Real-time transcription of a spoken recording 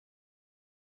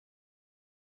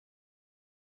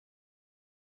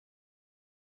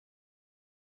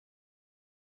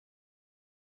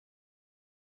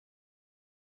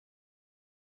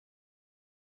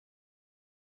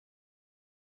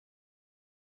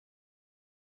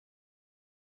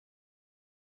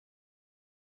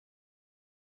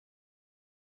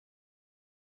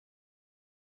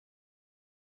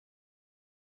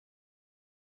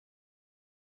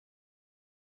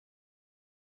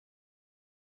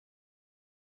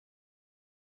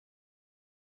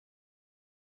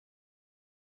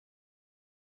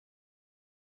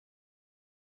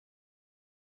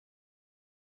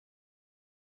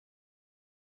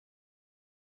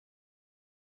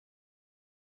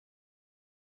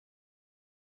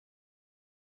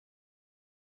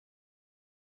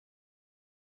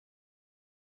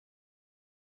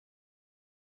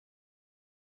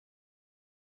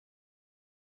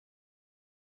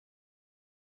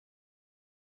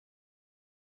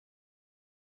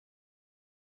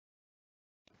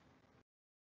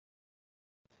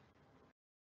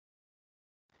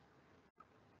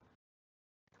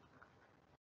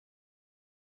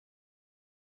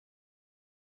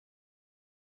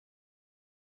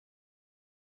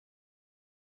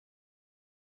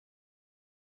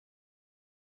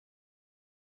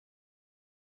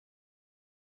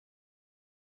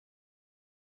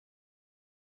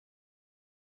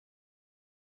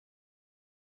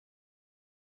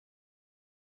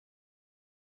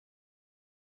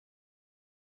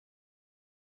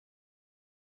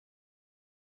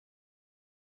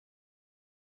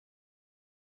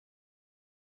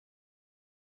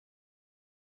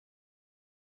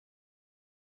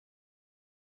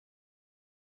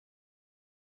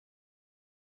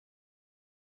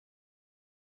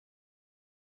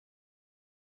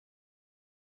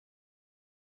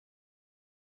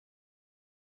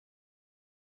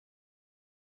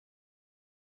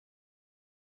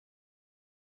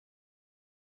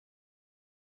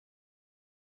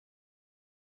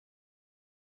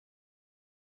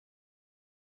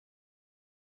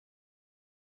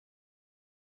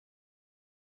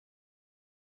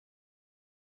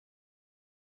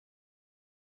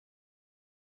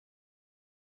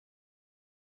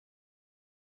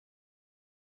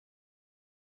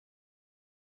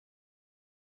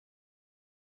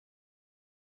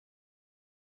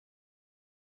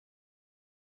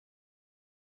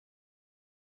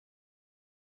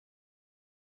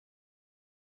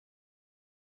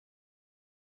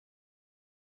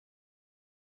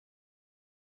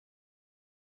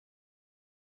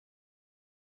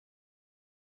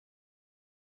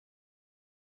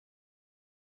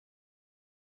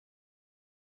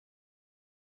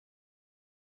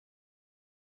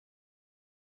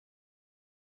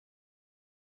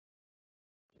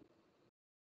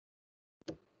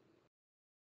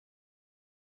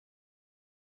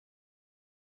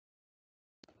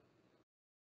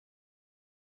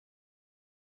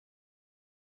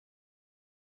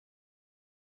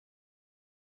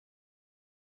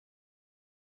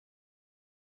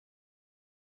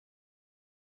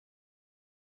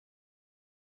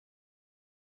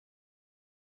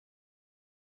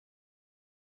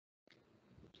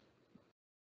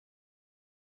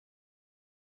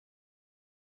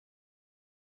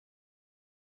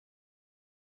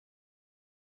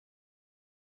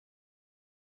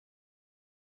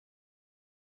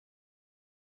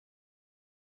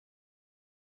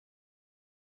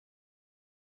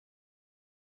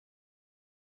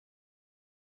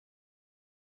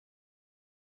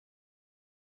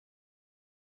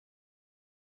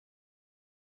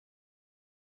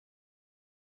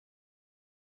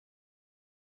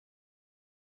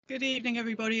Good evening,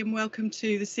 everybody, and welcome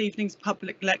to this evening's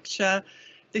public lecture.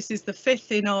 This is the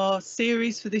fifth in our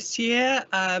series for this year.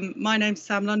 My name's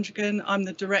Sam Lundrigan. I'm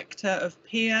the director of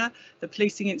PIER, the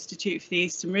Policing Institute for the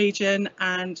Eastern Region,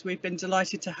 and we've been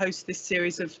delighted to host this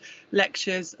series of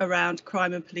lectures around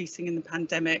crime and policing in the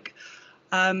pandemic.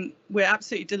 We're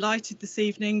absolutely delighted this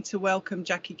evening to welcome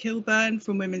Jacqui Kilburn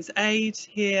from Women's Aid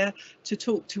here to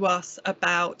talk to us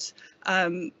about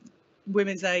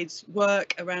Women's Aid's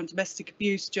work around domestic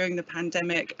abuse during the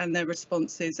pandemic and their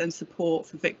responses and support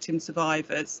for victim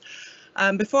survivors.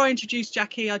 Before I introduce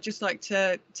Jacqui, I'd just like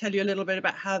to tell you a little bit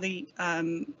about how the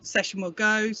session will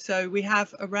go. So we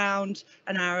have around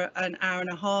an hour and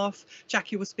a half.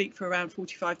 Jacqui will speak for around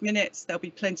 45 minutes. There'll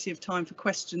be plenty of time for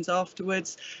questions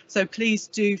afterwards. So please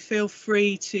do feel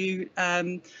free to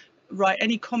write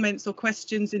any comments or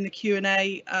questions in the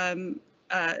Q&A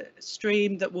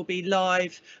stream that will be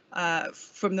live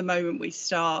from the moment we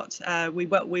start. We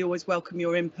always welcome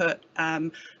your input,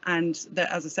 and as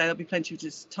I say, there'll be plenty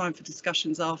of time for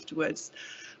discussions afterwards.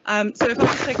 So if I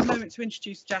could take a moment to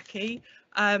introduce Jacqui.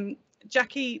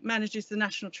 Jacqui manages the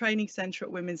National Training Centre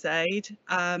at Women's Aid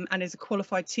and is a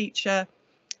qualified teacher,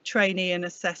 trainee and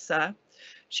assessor.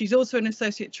 She's also an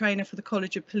associate trainer for the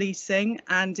College of Policing,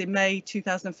 and in May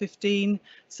 2015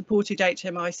 supported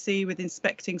HMIC with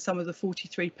inspecting some of the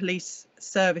 43 police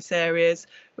service areas,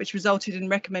 which resulted in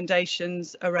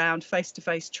recommendations around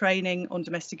face-to-face training on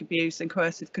domestic abuse and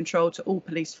coercive control to all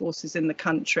police forces in the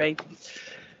country.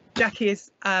 Jacqui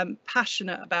is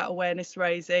passionate about awareness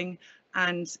raising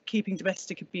and keeping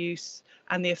domestic abuse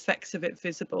and the effects of it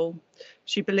visible.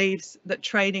 She believes that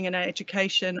training and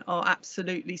education are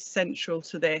absolutely central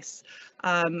to this,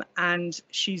 and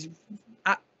she's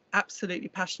absolutely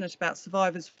passionate about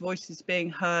survivors' voices being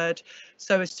heard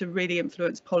so as to really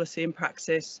influence policy and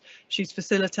praxis. She's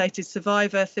facilitated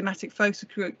survivor thematic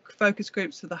focus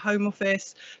groups for the Home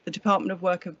Office, the Department of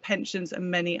Work and Pensions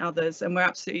and many others, and we're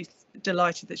absolutely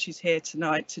delighted that she's here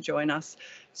tonight to join us.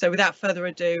 So without further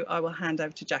ado, I will hand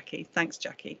over to Jacqui. Thanks,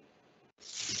 Jacqui.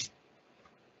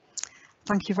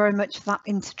 Thank you very much for that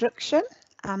introduction.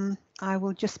 I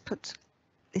will just put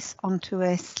this onto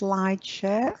a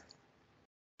slideshow.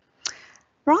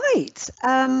 Right,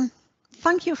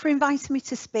 thank you for inviting me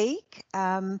to speak.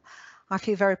 I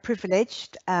feel very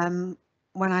privileged when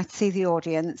I see the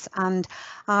audience, and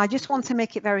I just want to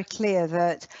make it very clear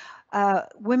that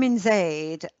Women's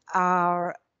Aid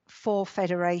are 4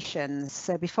 federations.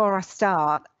 So before I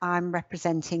start, I'm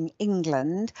representing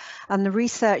England, and the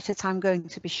research that I'm going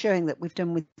to be showing that we've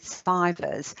done with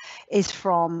survivors is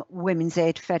from Women's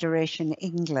Aid Federation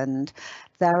England.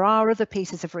 There are other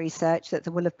pieces of research that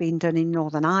will have been done in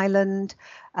Northern Ireland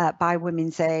by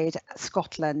Women's Aid,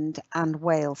 Scotland and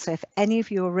Wales. So if any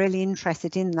of you are really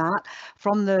interested in that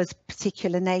from those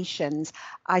particular nations,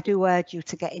 I do urge you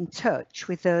to get in touch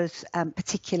with those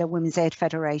particular Women's Aid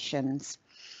federations.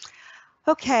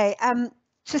 Okay,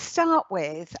 to start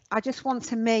with, I just want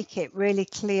to make it really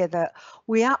clear that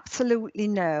we absolutely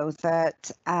know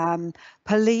that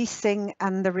policing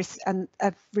and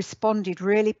have responded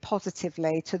really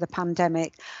positively to the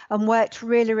pandemic and worked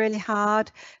really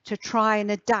hard to try and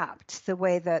adapt the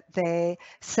way that they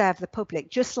serve the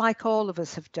public, just like all of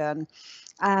us have done.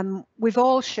 We've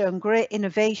all shown great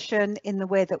innovation in the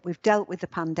way that we've dealt with the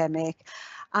pandemic.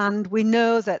 And we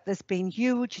know that there's been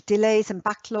huge delays and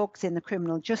backlogs in the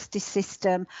criminal justice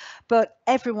system, but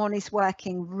everyone is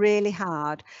working really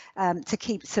hard to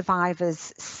keep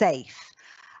survivors safe.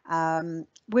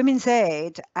 Women's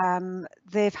Aid,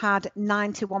 they've had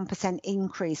 91%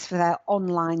 increase for their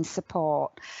online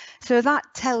support. So that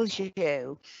tells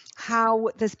you how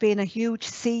there's been a huge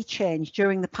sea change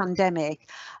during the pandemic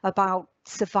about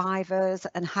survivors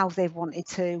and how they've wanted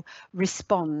to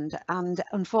respond, and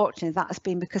unfortunately that has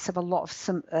been because of a lot of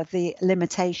some of the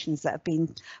limitations that have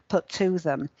been put to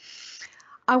them.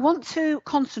 I want to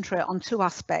concentrate on 2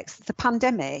 aspects: the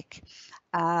pandemic,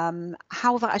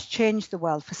 how that has changed the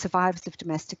world for survivors of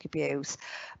domestic abuse,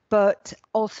 but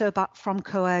also from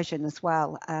coercion as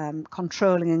well,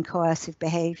 controlling and coercive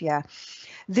behaviour.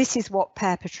 This is what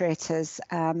perpetrators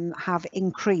have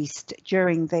increased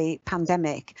during the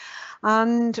pandemic.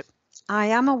 And I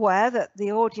am aware that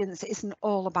the audience isn't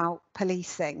all about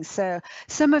policing. So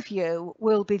some of you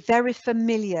will be very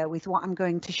familiar with what I'm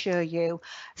going to show you.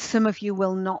 Some of you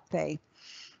will not be.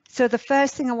 So the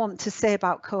first thing I want to say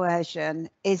about coercion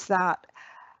is that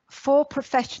for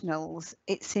professionals,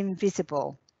 it's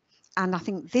invisible. And I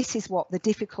think this is what the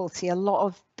difficulty a lot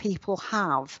of people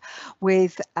have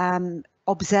with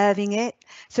observing it.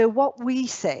 So what we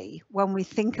see when we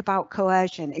think about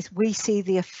coercion is we see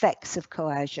the effects of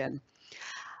coercion.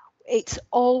 it's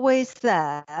always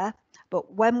there,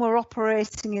 but when we're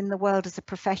operating in the world as a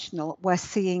professional, we're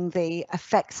seeing the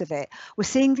effects of it. We're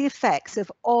seeing the effects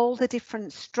of all the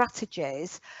different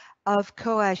strategies of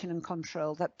coercion and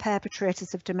control that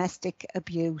perpetrators of domestic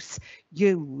abuse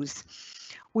use.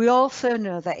 We also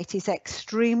know that it is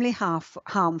extremely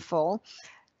harmful,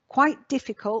 quite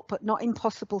difficult, but not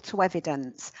impossible to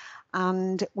evidence.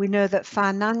 And we know that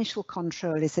financial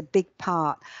control is a big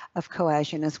part of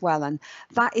coercion as well. And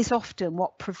that is often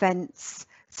what prevents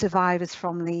survivors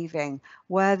from leaving,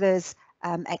 where there's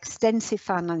extensive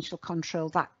financial control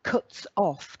that cuts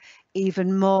off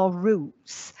even more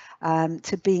routes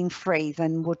to being free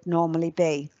than would normally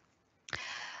be.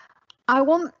 I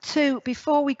want to,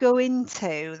 before we go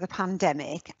into the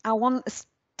pandemic, I want us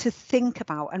to think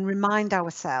about and remind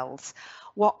ourselves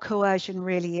what coercion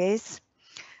really is.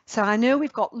 So I know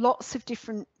we've got lots of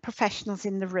different professionals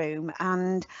in the room,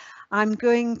 and I'm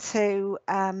going to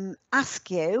ask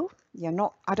you,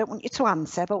 I don't want you to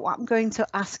answer, but what I'm going to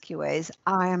ask you is,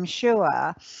 I am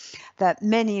sure that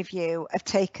many of you have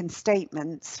taken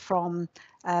statements from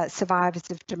survivors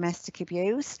of domestic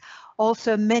abuse.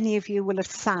 Also, many of you will have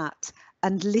sat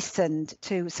and listened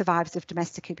to survivors of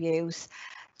domestic abuse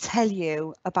tell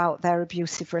you about their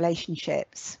abusive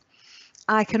relationships.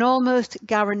 I can almost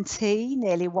guarantee,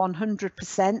 nearly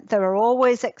 100%, there are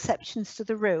always exceptions to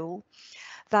the rule,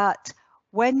 that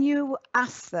when you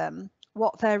ask them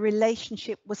what their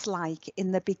relationship was like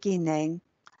in the beginning,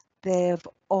 they've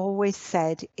always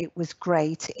said it was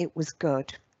great, it was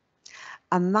good.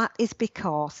 And that is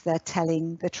because they're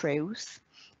telling the truth.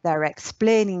 They're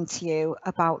explaining to you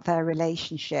about their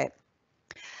relationship.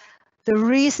 The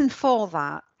reason for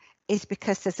that is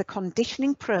because there's a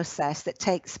conditioning process that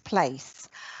takes place,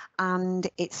 and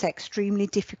it's extremely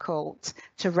difficult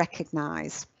to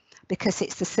recognise, because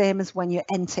it's the same as when you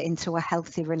enter into a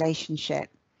healthy relationship.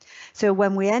 So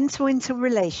when we enter into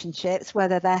relationships,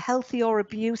 whether they're healthy or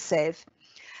abusive,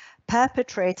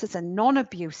 perpetrators and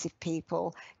non-abusive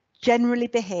people generally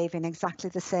behave in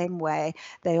exactly the same way.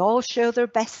 They all show their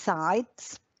best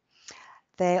sides.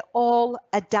 They all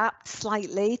adapt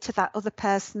slightly to that other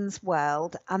person's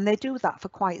world, and they do that for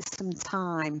quite some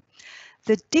time.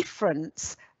 The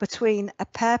difference between a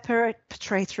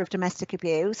perpetrator of domestic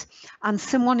abuse and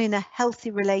someone in a healthy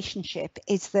relationship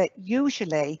is that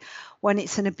usually when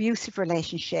it's an abusive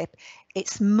relationship,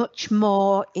 it's much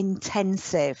more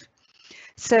intensive.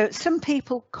 So some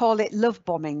people call it love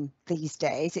bombing these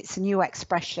days. It's a new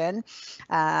expression,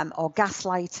 or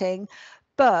gaslighting.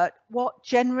 But what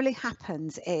generally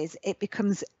happens is it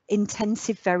becomes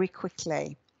intensive very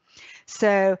quickly.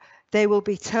 So they will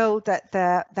be told that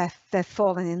they're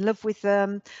falling in love with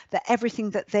them, that everything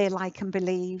that they like and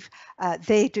believe,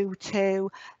 they do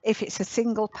too. If it's a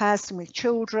single person with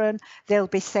children, they'll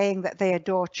be saying that they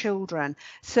adore children.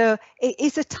 So it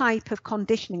is a type of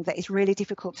conditioning that is really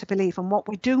difficult to believe. And what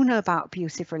we do know about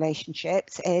abusive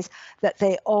relationships is that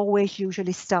they always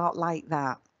usually start like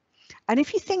that. And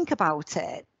if you think about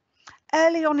it,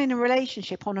 early on in a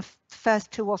relationship, on a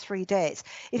first 2 or 3 dates,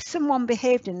 if someone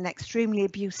behaved in an extremely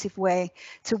abusive way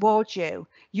towards you,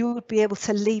 you would be able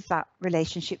to leave that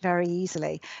relationship very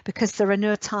easily, because there are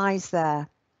no ties there,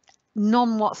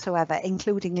 none whatsoever,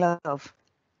 including love.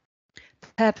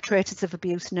 Perpetrators of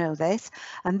abuse know this,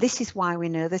 and this is why we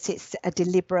know that it's a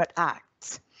deliberate act.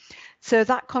 So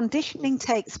that conditioning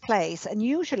takes place, and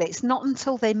usually it's not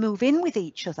until they move in with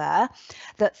each other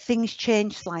that things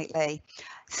change slightly.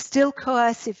 Still,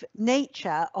 coercive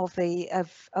nature of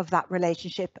that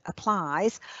relationship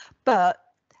applies, but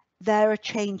there are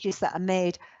changes that are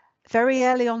made very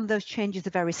early on. Those changes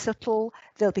are very subtle.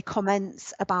 There'll be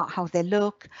comments about how they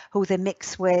look, who they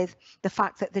mix with, the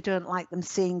fact that they don't like them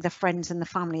seeing their friends and the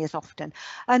family as often.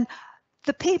 And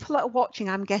the people that are watching,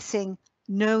 I'm guessing,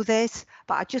 know this,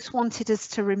 but I just wanted us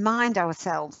to remind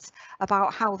ourselves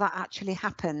about how that actually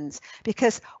happens,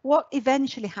 because what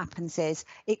eventually happens is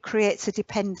it creates a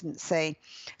dependency.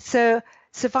 So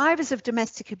survivors of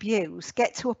domestic abuse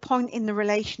get to a point in the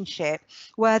relationship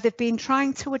where they've been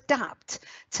trying to adapt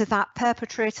to that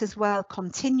perpetrator's world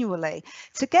continually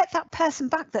to get that person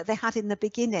back that they had in the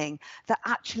beginning that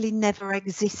actually never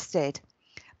existed.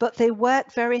 But they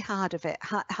work very hard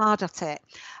at it.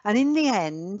 And in the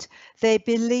end, they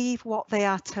believe what they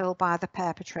are told by the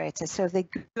perpetrator. So they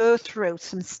go through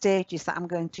some stages that I'm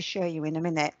going to show you in a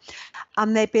minute.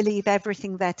 And they believe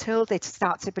everything they're told. They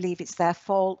start to believe it's their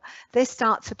fault. They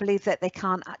start to believe that they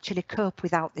can't actually cope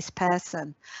without this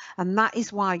person. And that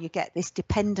is why you get this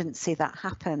dependency that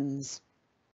happens.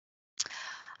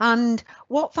 And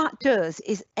what that does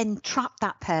is entrap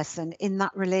that person in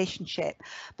that relationship.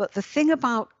 But the thing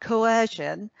about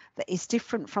coercion that is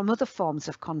different from other forms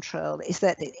of control is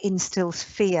that it instills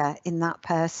fear in that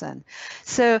person.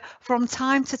 So from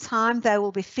time to time, there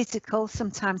will be physical,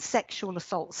 sometimes sexual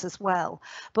assaults as well,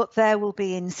 but there will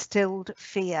be instilled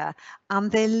fear,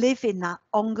 and they live in that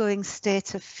ongoing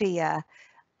state of fear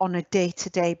on a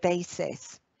day-to-day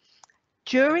basis.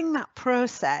 During that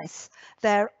process,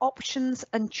 their options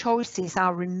and choices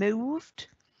are removed.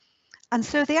 And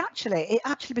so it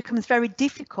actually becomes very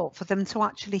difficult for them to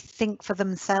actually think for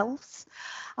themselves.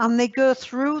 And they go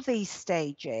through these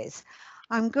stages.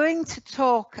 I'm going to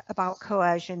talk about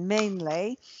coercion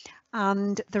mainly.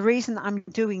 And the reason I'm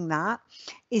doing that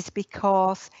is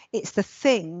because it's the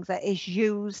thing that is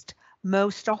used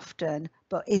most often,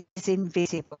 but is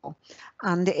invisible.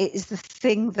 And it is the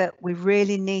thing that we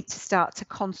really need to start to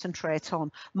concentrate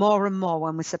on more and more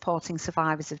when we're supporting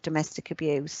survivors of domestic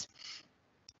abuse.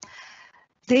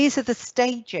 These are the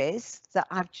stages that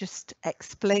I've just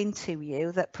explained to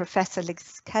you that Professor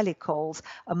Liz Kelly calls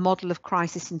a model of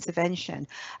crisis intervention.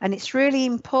 And it's really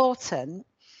important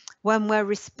when we're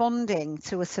responding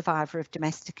to a survivor of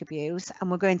domestic abuse,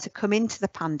 and we're going to come into the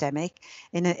pandemic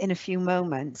in a few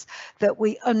moments, that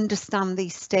we understand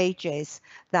these stages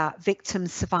that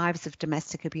victims, survivors of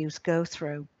domestic abuse go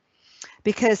through.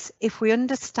 Because if we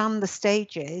understand the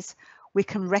stages, we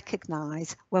can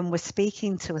recognise when we're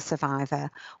speaking to a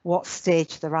survivor what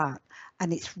stage they're at.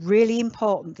 And it's really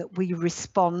important that we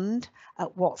respond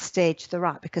at what stage they're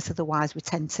at, because otherwise we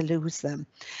tend to lose them.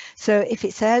 So if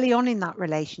it's early on in that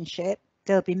relationship,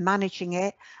 they'll be managing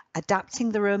it,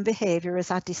 adapting their own behaviour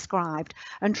as I described,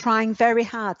 and trying very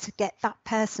hard to get that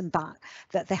person back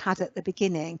that they had at the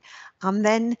beginning. And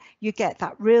then you get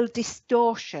that real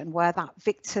distortion where that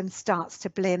victim starts to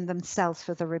blame themselves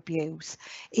for their abuse,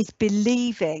 is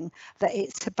believing that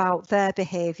it's about their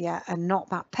behaviour and not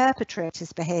that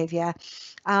perpetrator's behaviour.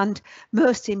 And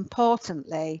most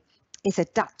importantly, is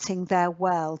adapting their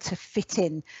world to fit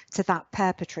in to that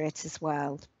perpetrator's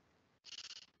world.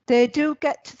 They do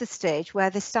get to the stage where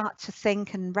they start to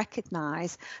think and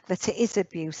recognise that it is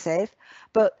abusive,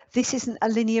 but this isn't a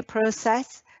linear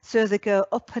process. So they go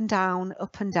up and down,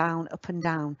 up and down, up and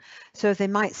down. So they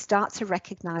might start to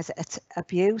recognise it as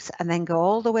abuse and then go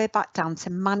all the way back down to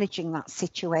managing that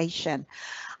situation.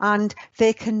 And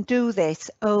they can do this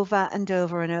over and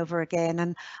over and over again.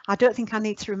 And I don't think I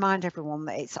need to remind everyone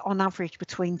that it's on average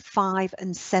between 5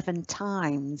 and 7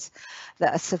 times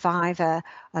that a survivor,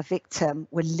 a victim,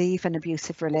 will leave an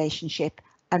abusive relationship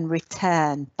and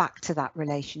return back to that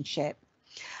relationship.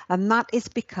 And that is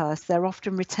because they're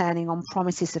often returning on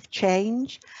promises of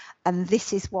change, and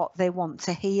this is what they want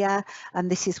to hear, and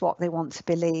this is what they want to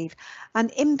believe. And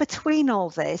in between all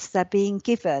this, they're being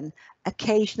given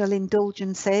occasional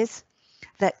indulgences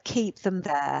that keep them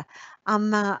there,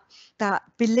 and that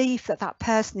belief that that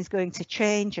person is going to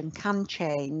change and can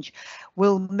change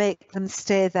will make them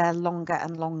stay there longer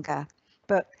and longer.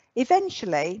 But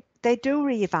eventually they do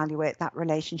reevaluate that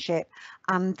relationship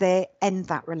and they end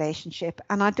that relationship.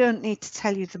 And I don't need to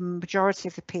tell you the majority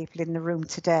of the people in the room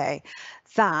today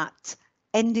that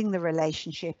ending the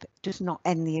relationship does not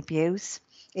end the abuse.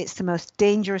 It's the most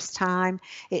dangerous time.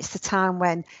 It's the time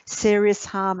when serious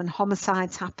harm and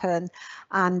homicides happen,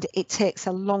 and it takes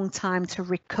a long time to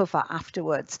recover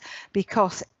afterwards,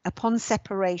 because upon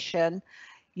separation,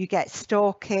 you get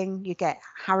stalking, you get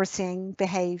harassing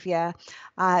behaviour,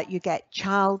 you get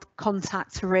child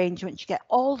contact arrangements, you get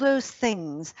all those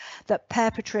things that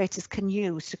perpetrators can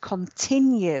use to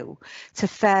continue to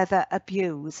further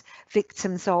abuse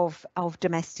victims of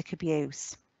domestic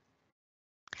abuse.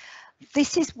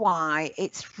 This is why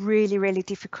it's really, really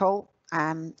difficult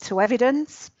to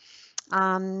evidence,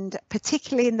 and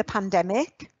particularly in the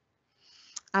pandemic.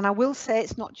 And I will say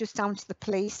it's not just down to the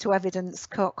police to evidence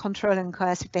control and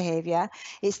coercive behaviour,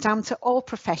 it's down to all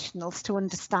professionals to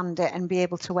understand it and be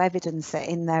able to evidence it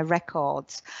in their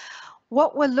records.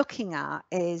 What we're looking at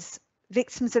is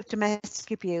victims of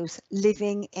domestic abuse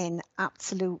living in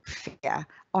absolute fear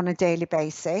on a daily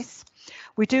basis.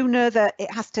 We do know that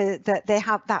that they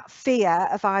have that fear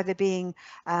of either being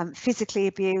physically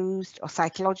abused or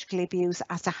psychologically abused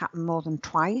has to happen more than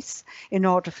twice in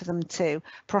order for them to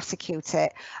prosecute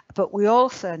it. But we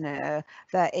also know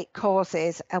that it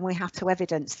causes, and we have to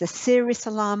evidence, the serious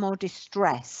alarm or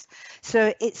distress.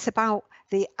 So it's about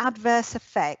the adverse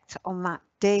effect on that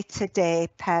day-to-day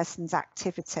person's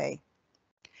activity.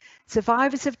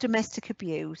 Survivors of domestic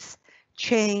abuse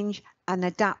change and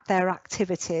adapt their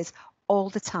activities all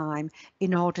the time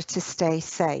in order to stay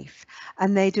safe.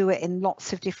 And they do it in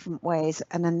lots of different ways.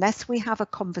 And unless we have a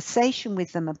conversation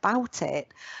with them about it,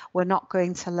 we're not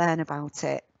going to learn about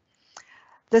it.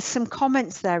 There's some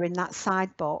comments there in that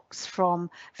side box from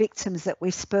victims that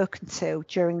we've spoken to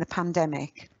during the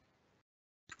pandemic.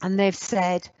 And they've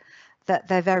said that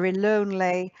they're very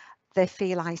lonely, they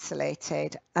feel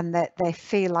isolated, and that they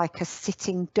feel like a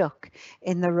sitting duck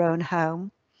in their own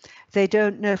home. They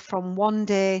don't know from one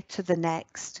day to the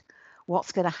next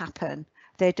what's going to happen.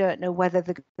 They don't know whether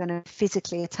they're going to be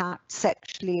physically attacked,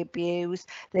 sexually abused.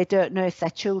 They don't know if their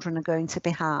children are going to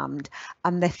be harmed,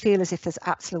 and they feel as if there's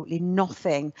absolutely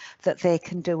nothing that they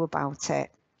can do about it.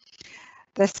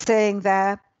 They're saying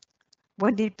there,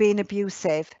 when he'd been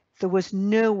abusive, there was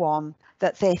no one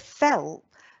that they felt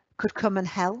could come and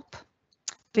help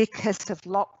because of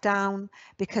lockdown,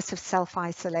 because of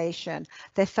self-isolation.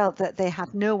 They felt that they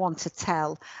had no one to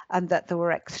tell and that they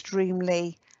were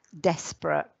extremely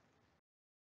desperate.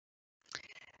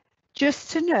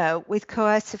 Just to know, with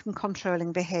coercive and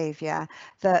controlling behaviour,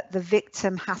 that the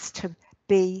victim has to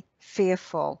be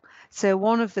fearful. So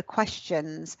one of the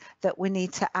questions that we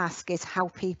need to ask is how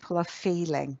people are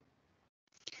feeling.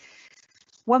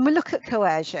 When we look at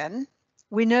coercion,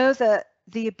 we know that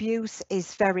the abuse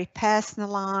is very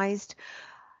personalised.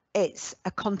 It's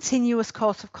a continuous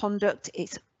course of conduct.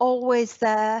 It's always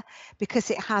there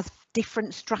because it has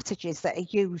different strategies that are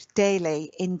used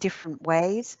daily in different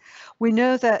ways. We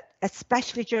know that,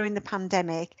 especially during the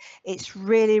pandemic, it's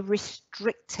really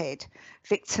restricted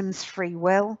victims' free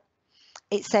will.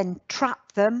 It's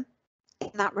entrapped them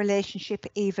in that relationship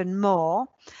even more.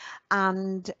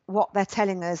 And what they're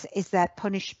telling us is they're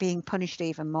being punished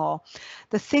even more.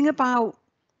 The thing about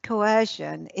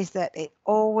coercion is that it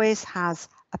always has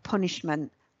a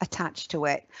punishment attached to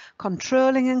it.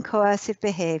 Controlling and coercive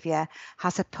behaviour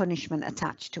has a punishment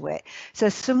attached to it. So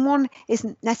someone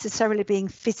isn't necessarily being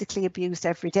physically abused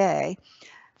every day.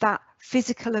 That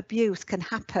physical abuse can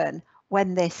happen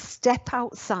when they step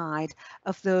outside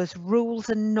of those rules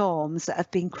and norms that have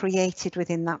been created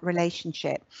within that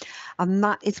relationship. And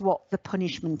that is what the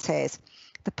punishment is.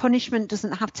 The punishment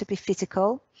doesn't have to be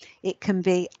physical. It can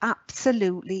be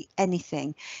absolutely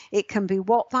anything. It can be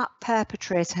what that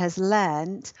perpetrator has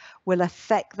learned will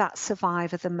affect that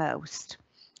survivor the most.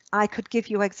 I could give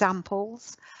you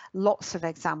examples, lots of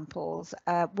examples.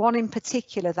 One in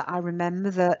particular that I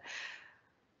remember that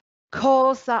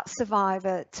caused that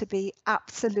survivor to be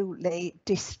absolutely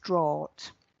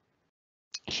distraught.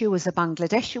 She was a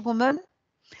Bangladeshi woman,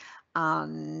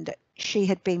 and she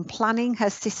had been planning her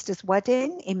sister's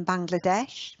wedding in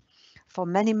Bangladesh for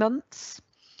many months.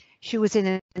 She was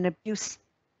in an abusive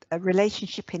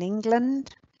relationship in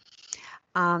England,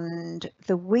 and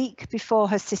the week before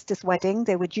her sister's wedding,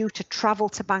 they were due to travel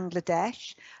to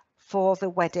Bangladesh for the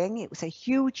wedding. It was a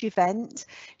huge event.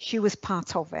 She was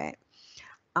part of it.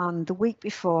 And the week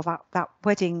before that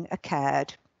wedding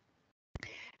occurred,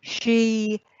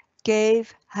 she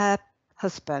gave her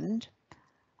husband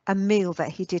a meal that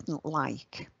he didn't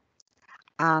like.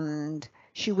 And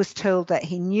she was told that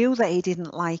he knew that he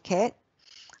didn't like it.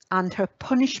 And her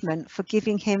punishment for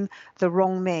giving him the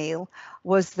wrong meal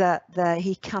was that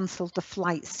he cancelled the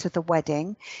flights to the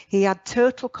wedding. He had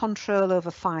total control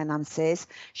over finances.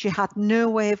 She had no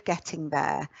way of getting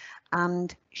there.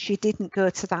 And she didn't go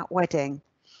to that wedding.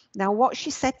 Now, what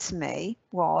she said to me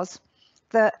was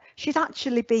that she'd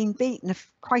actually been beaten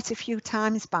quite a few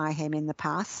times by him in the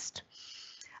past,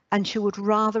 and she would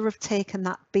rather have taken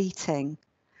that beating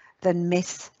than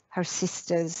miss her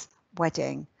sister's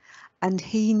wedding. And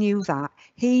he knew that.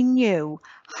 He knew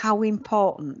how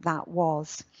important that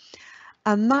was.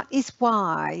 And that is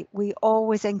why we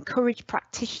always encourage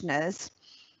practitioners,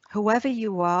 whoever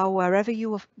you are, wherever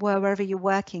you're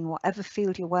working, whatever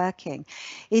field you're working,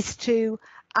 is to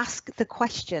ask the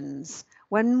questions.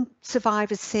 When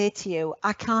survivors say to you,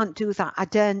 I can't do that, I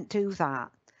don't do that,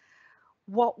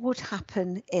 what would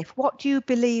happen if? What do you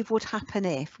believe would happen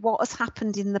if? What has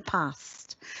happened in the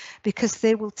past? Because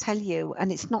they will tell you,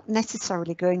 and it's not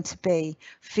necessarily going to be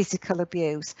physical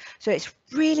abuse. So it's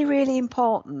really, really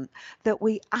important that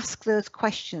we ask those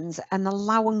questions and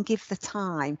allow and give the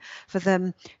time for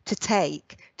them to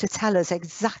tell us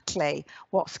exactly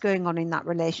what's going on in that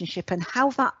relationship and how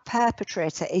that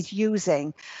perpetrator is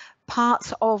using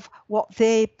parts of what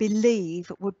they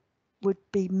believe would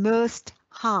be most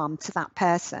harm to that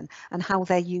person and how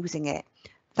they're using it.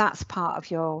 That's part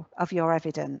of your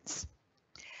evidence.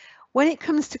 When it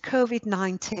comes to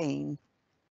COVID-19,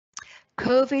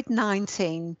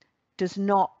 COVID-19 does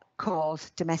not cause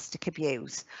domestic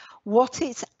abuse. What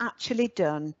it's actually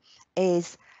done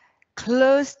is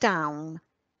close down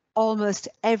almost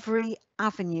every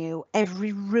avenue,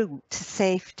 every route to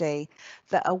safety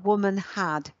that a woman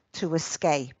had to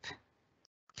escape.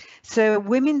 So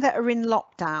women that are in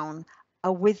lockdown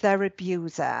are with their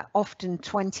abuser, often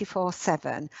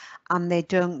 24/7, and they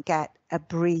don't get a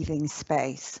breathing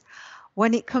space.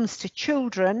 When it comes to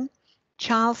children,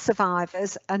 child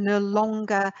survivors are no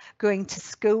longer going to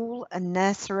school and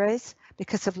nurseries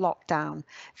because of lockdown.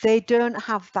 They don't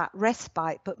have that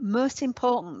respite, but most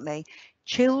importantly,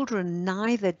 children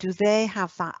neither do they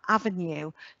have that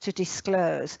avenue to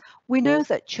disclose. We know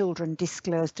that children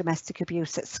disclose domestic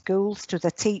abuse at schools to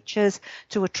the teachers,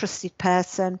 to a trusted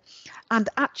person, and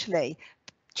actually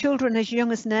children as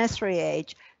young as nursery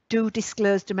age do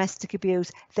disclose domestic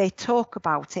abuse. They talk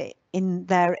about it in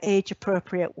their age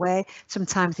appropriate way.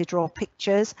 Sometimes they draw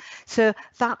pictures. So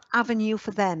that avenue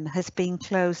for them has been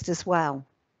closed as well.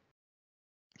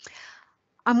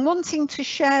 I'm wanting to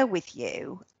share with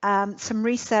you some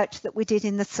research that we did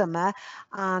in the summer,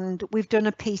 and we've done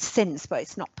a piece since, but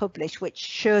it's not published, which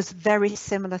shows very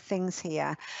similar things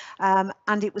here.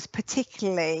 And it was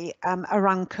particularly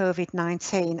around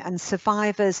COVID-19 and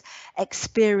survivors'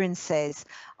 experiences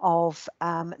of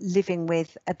living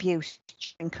with abuse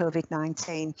during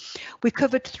COVID-19. We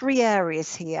covered 3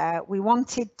 areas here. We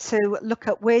wanted to look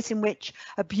at ways in which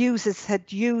abusers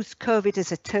had used COVID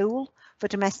as a tool for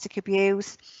domestic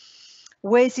abuse,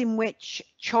 ways in which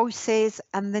choices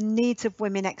and the needs of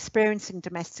women experiencing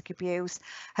domestic abuse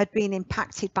had been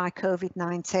impacted by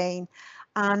COVID-19,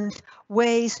 and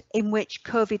ways in which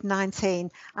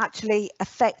COVID-19 actually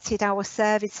affected our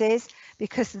services,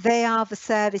 because they are the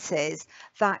services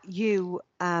that you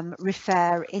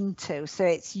refer into. So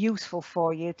it's useful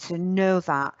for you to know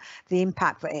that, the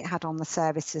impact that it had on the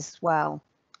services as well.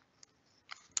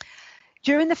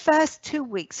 During the first 2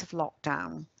 weeks of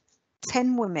lockdown,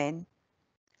 10 women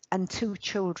and 2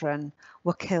 children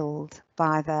were killed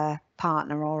by their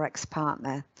partner or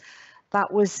ex-partner.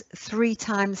 That was 3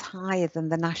 times higher than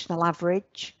the national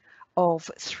average of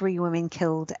 3 women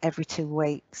killed every 2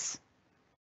 weeks.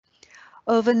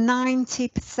 Over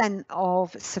 90%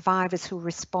 of survivors who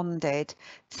responded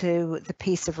to the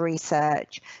piece of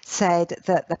research said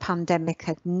that the pandemic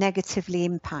had negatively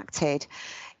impacted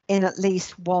in at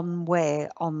least one way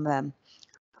on them.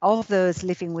 Of those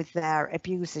living with their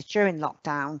abusers during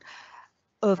lockdown,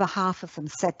 over half of them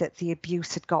said that the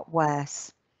abuse had got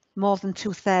worse. More than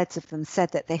 2/3 of them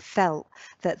said that they felt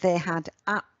that they had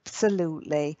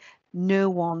absolutely no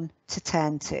one to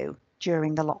turn to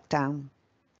during the lockdown.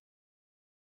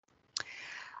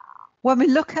 When we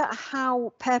look at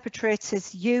how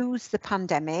perpetrators use the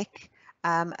pandemic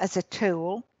as a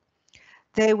tool,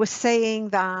 they were saying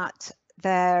that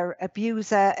their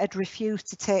abuser had refused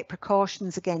to take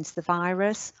precautions against the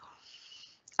virus,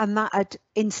 and that had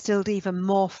instilled even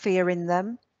more fear in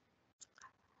them.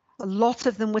 A lot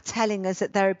of them were telling us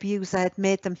that their abuser had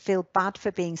made them feel bad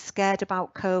for being scared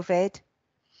about COVID.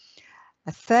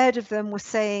 A third of them were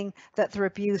saying that their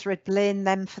abuser had blamed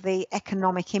them for the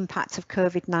economic impact of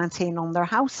COVID-19 on their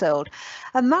household.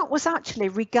 And that was actually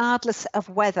regardless of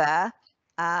whether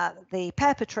the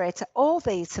perpetrator or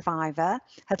the survivor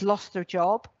had lost their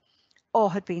job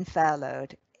or had been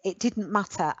furloughed. It didn't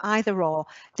matter, either or,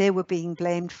 they were being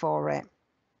blamed for it.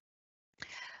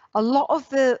 A lot of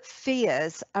the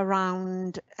fears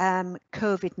around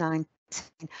COVID-19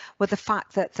 were the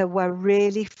fact that they were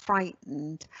really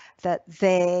frightened that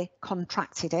they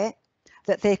contracted it,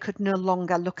 that they could no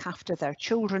longer look after their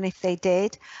children if they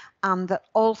did, and that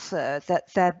also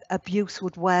that their abuse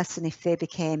would worsen if they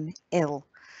became ill.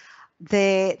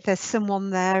 There's someone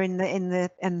there in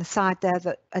the side there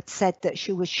that had said that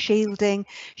she was shielding.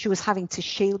 She was having to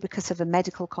shield because of a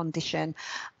medical condition,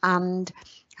 and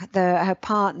her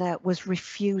partner was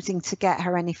refusing to get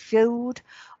her any food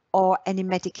or any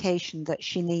medication that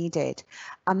she needed,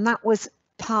 and that was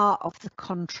part of the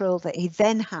control that he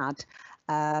then had.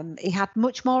 He had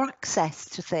much more access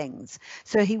to things,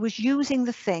 so he was using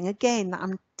the thing again that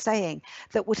I'm saying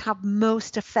that would have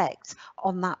most effect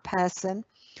on that person.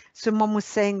 Someone was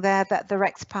saying there that their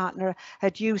ex-partner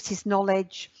had used his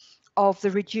knowledge of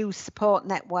the reduced support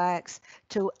networks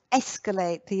to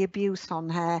escalate the abuse on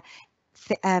her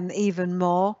even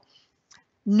more,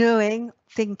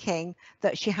 thinking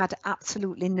that she had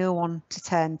absolutely no one to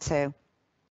turn to.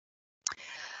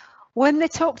 When they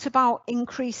talked about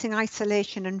increasing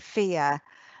isolation and fear,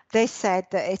 they said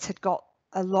that it had got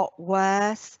a lot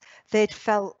worse. They'd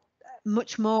felt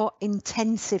much more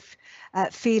intensive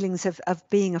feelings of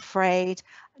being afraid,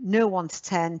 no one to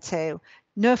turn to,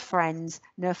 no friends,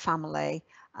 no family,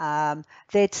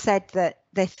 They'd said that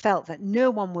they felt that no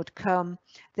one would come,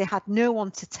 they had no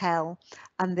one to tell,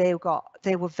 and they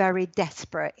were very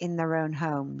desperate in their own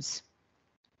homes.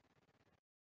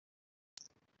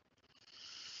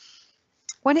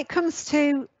 When it comes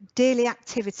to daily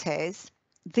activities,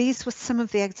 these were some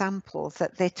of the examples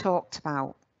that they talked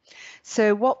about.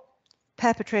 So what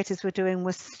perpetrators were doing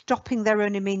was stopping their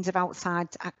only means of outside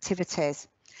activities.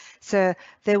 So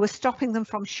they were stopping them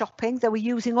from shopping. They were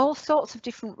using all sorts of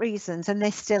different reasons, and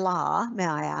they still are, may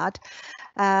I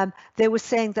add. They were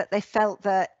saying that they felt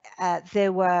that they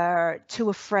were too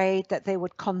afraid that they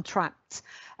would contract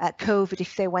COVID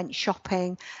if they went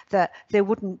shopping, that they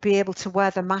wouldn't be able to wear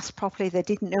the mask properly. They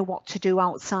didn't know what to do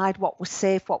outside, what was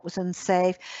safe, what was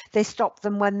unsafe. They stopped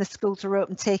them when the schools are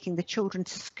open, taking the children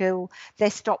to school. They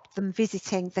stopped them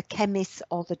visiting the chemists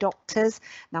or the doctors.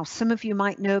 Now, some of you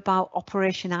might know about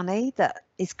Operation Annie that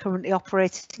is currently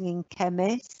operating in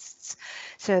chemists.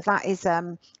 So that is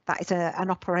an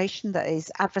operation that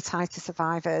is advertised to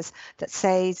survivors that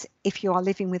says if you are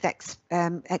living with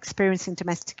experiencing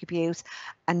domestic abuse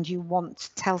and you want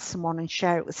to tell someone and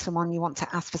share it with someone, you want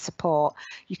to ask for support,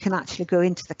 you can actually go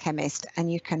into the chemist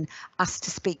and you can ask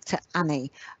to speak to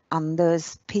Annie, and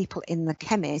those people in the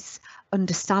chemist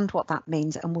understand what that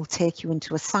means and will take you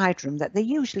into a side room that they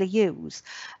usually use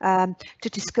to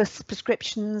discuss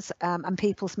prescriptions and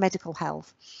people's medical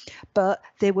health. But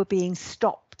they were being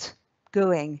stopped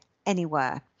going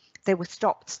anywhere. They were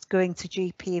stopped going to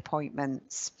GP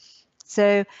appointments.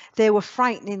 So they were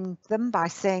frightening them by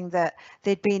saying that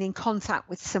they'd been in contact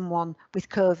with someone with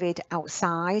COVID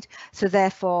outside. So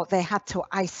therefore they had to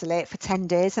isolate for 10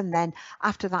 days. And then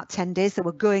after that 10 days, they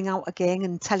were going out again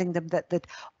and telling them that they'd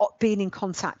been in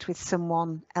contact with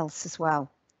someone else as well.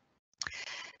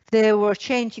 They were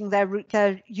changing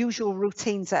their usual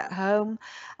routines at home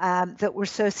that were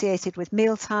associated with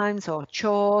meal times or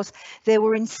chores. They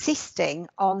were insisting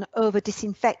on over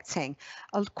disinfecting.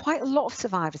 Quite a lot of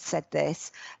survivors said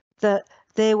this, that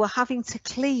they were having to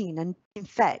clean and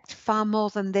disinfect far more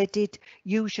than they did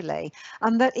usually,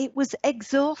 and that it was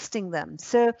exhausting them.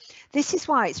 So this is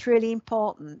why it's really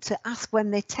important to ask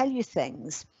when they tell you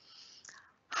things,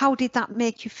 how did that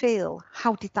make you feel?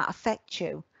 How did that affect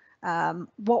you?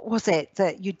 What was it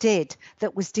that you did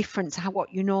that was different to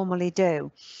what you normally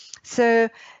do? So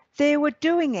they were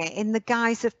doing it in the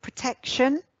guise of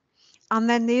protection. And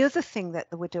then the other thing that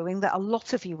they were doing that a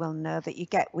lot of you will know that you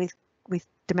get with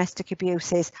domestic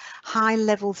abuse is high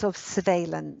levels of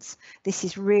surveillance. This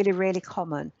is really, really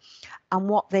common. And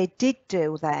what they did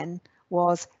do then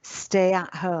was stay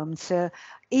at home. So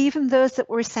even those that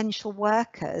were essential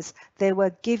workers, they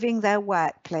were giving their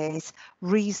workplace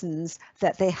reasons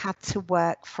that they had to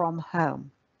work from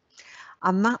home.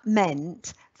 And that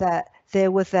meant that they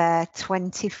were there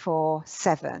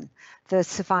 24/7. The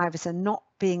survivors are not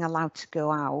being allowed to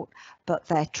go out, but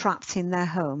they're trapped in their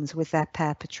homes with their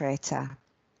perpetrator.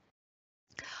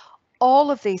 All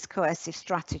of these coercive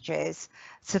strategies,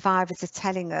 survivors are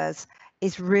telling us,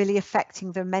 is really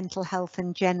affecting their mental health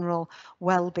and general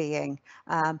well-being,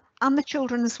 and the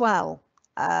children as well.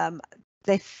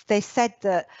 They said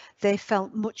that they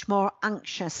felt much more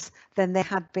anxious than they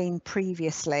had been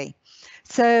previously.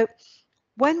 So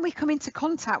when we come into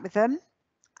contact with them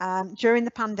during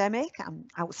the pandemic and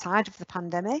outside of the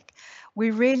pandemic, we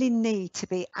really need to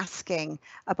be asking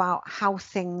about how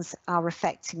things are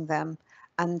affecting them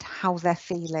and how they're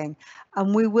feeling.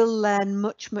 And we will learn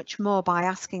much, much more by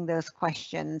asking those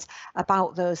questions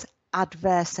about those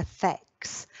adverse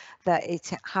effects that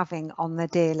it's having on their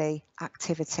daily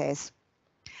activities.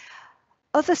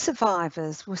 Other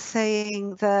survivors were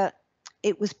saying that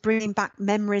it was bringing back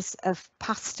memories of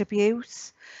past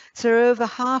abuse. So over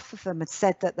half of them had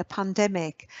said that the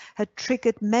pandemic had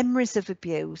triggered memories of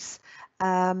abuse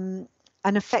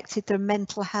and affected their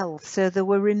mental health. So they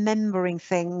were remembering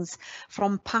things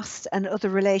from past and other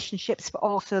relationships, but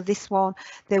also this one,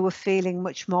 they were feeling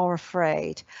much more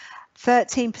afraid.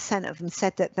 13% of them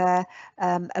said that their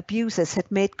abusers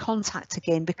had made contact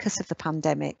again because of the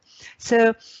pandemic.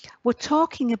 So we're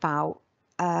talking about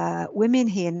women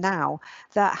here now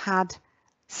that had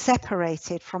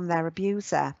separated from their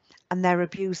abuser, and their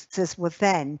abusers were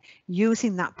then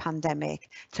using that pandemic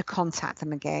to contact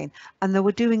them again. And they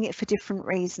were doing it for different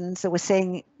reasons. They were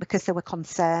saying it because they were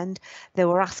concerned. They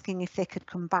were asking if they could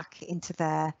come back into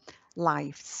their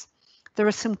lives. There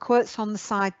are some quotes on the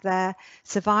side there,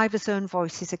 survivors' own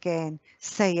voices again,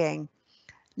 saying,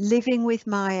 living with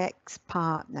my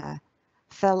ex-partner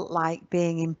felt like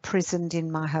being imprisoned in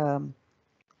my home.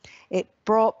 It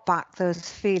brought back those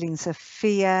feelings of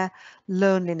fear,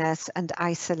 loneliness, and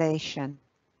isolation.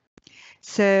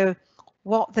 So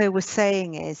what they were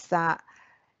saying is that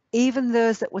even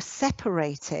those that were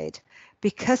separated,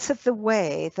 because of the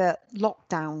way that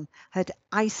lockdown had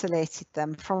isolated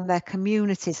them from their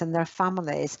communities and their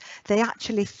families, they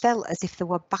actually felt as if they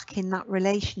were back in that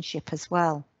relationship as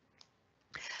well.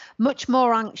 Much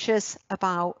more anxious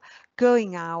about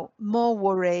going out, more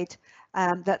worried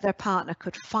that their partner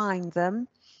could find them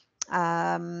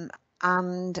and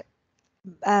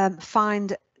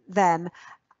find them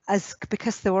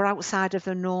because they were outside of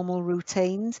their normal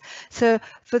routines. So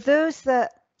for those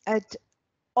that had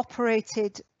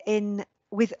operated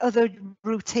with other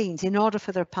routines in order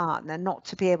for their partner not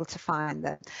to be able to find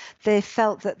them, they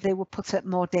felt that they were put at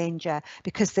more danger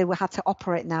because they had to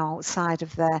operate now outside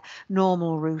of their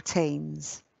normal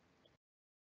routines.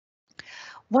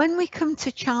 When we come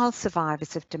to child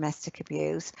survivors of domestic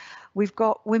abuse, we've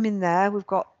got women there. We've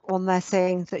got one there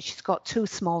saying that she's got 2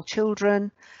 small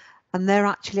children and they're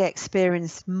actually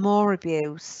experiencing more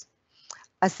abuse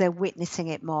as they're witnessing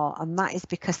it more, and that is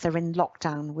because they're in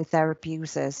lockdown with their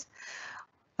abusers.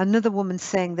 Another woman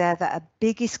saying there that her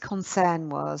biggest concern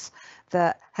was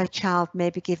that her child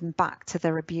may be given back to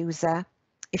their abuser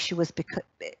if she was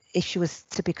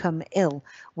to become ill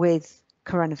with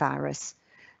coronavirus.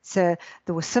 So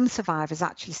there were some survivors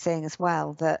actually saying as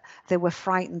well that they were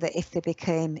frightened that if they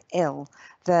became ill,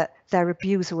 that their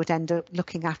abuser would end up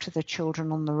looking after their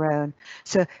children on their own.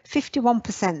 So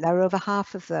 51%, there over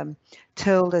half of them,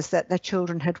 told us that their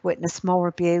children had witnessed more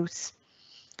abuse.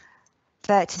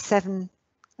 37%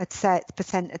 had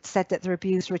said that their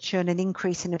abuser had shown an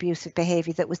increase in abusive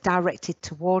behaviour that was directed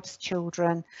towards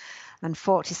children, and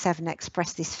 47%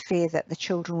 expressed this fear that the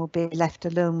children will be left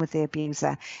alone with the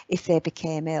abuser if they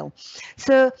became ill.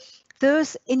 So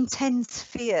those intense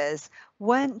fears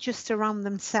weren't just around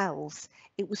themselves,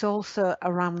 it was also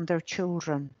around their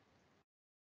children.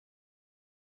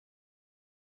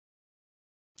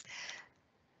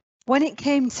 When it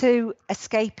came to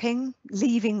escaping,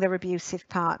 leaving their abusive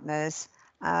partners,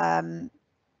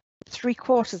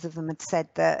 3/4 of them had said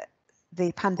that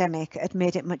the pandemic had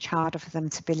made it much harder for them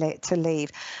to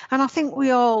leave. And I think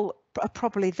we all are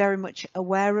probably very much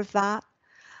aware of that.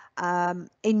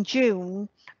 In June,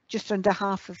 just under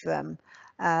half of them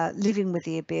living with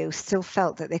the abuse still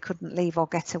felt that they couldn't leave or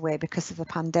get away because of the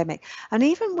pandemic. And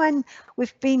even when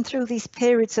we've been through these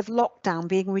periods of lockdown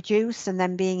being reduced and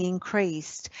then being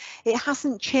increased, it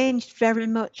hasn't changed very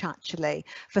much actually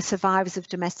for survivors of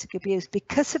domestic abuse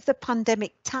because of the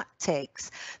pandemic tactics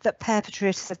that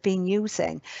perpetrators have been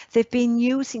using. They've been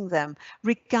using them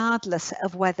regardless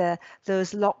of whether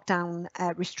those lockdown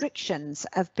restrictions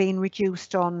have been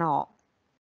reduced or not.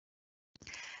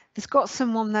 There's got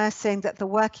someone there saying that they're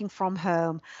working from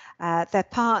home, their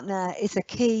partner is a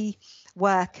key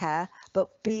worker,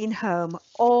 but being home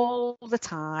all the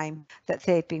time that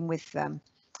they've been with them.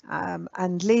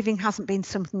 And leaving hasn't been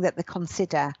something that they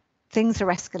consider. Things are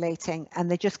escalating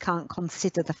and they just can't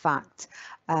consider the fact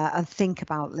and think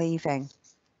about leaving.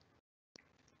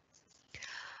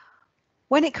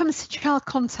 When it comes to child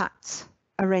contact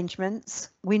arrangements,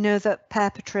 we know that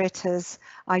perpetrators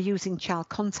are using child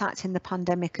contact in the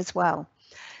pandemic as well.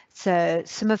 So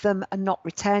some of them are not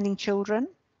returning children.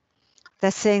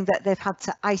 They're saying that they've had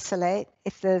to isolate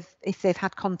if they've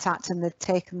had contact and they've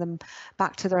taken them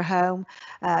back to their home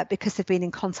because they've been in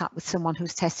contact with someone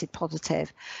who's tested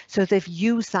positive. So they've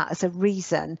used that as a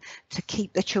reason to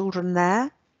keep the children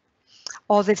there.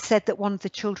 Or they've said that one of the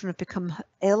children have become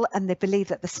ill and they believe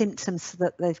that the symptoms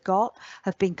that they've got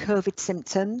have been COVID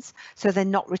symptoms, so they're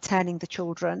not returning the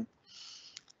children.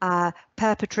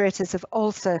 Perpetrators have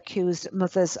also accused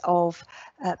mothers of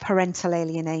parental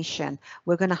alienation.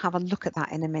 We're going to have a look at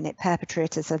that in a minute.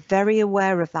 Perpetrators are very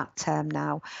aware of that term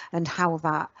now and how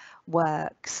that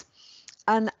works.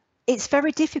 And it's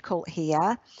very difficult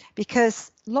here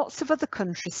because lots of other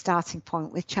countries' starting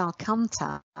point with child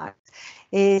contact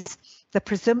is the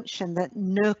presumption that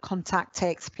no contact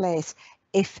takes place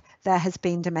if there has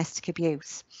been domestic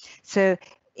abuse. So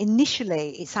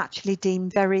initially, it's actually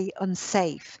deemed very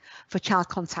unsafe for child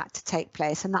contact to take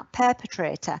place, and that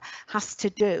perpetrator has to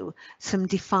do some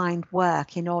defined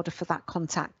work in order for that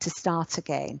contact to start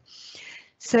again.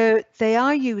 So they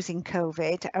are using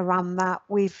COVID around that.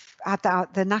 We've had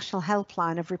the National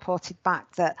Helpline have reported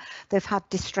back that they've had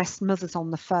distressed mothers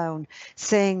on the phone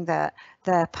saying that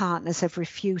their partners have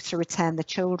refused to return the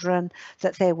children,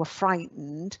 that they were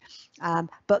frightened,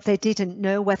 but they didn't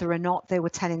know whether or not they were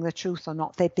telling the truth or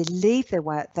not. They believed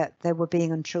that they were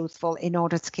being untruthful in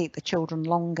order to keep the children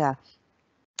longer.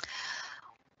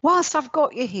 Whilst I've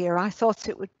got you here, I thought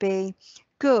it would be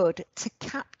good to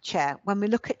capture, when we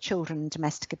look at children and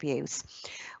domestic abuse,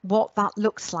 what that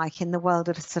looks like in the world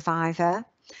of a survivor.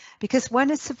 Because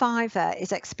when a survivor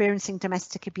is experiencing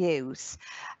domestic abuse,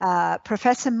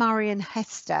 Professor Marion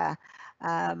Hester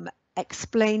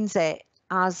explains it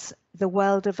as the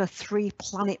world of a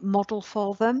 3-planet model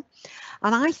for them.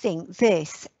 And I think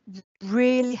this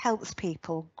really helps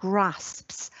people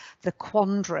grasp the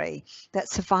quandary that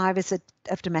survivors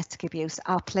of domestic abuse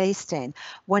are placed in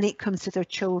when it comes to their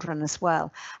children as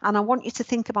well. And I want you to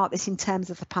think about this in terms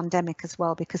of the pandemic as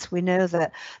well, because we know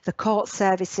that the court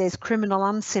services, criminal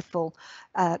and civil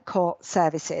court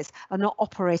services, are not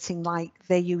operating like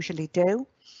they usually do.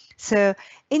 So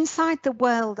inside the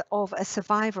world of a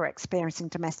survivor experiencing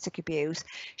domestic abuse,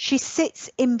 she sits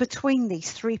in between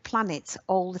these 3 planets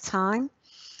all the time.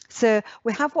 So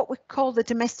we have what we call the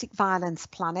domestic violence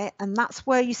planet, and that's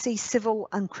where you see civil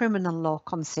and criminal law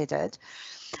considered.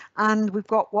 And we've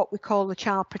got what we call the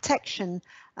child protection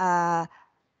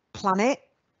planet,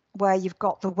 where you've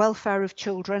got the welfare of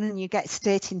children and you get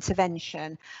state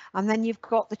intervention. And then you've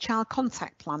got the child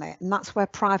contact planet, and that's where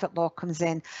private law comes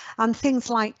in. And things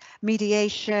like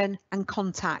mediation and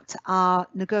contact are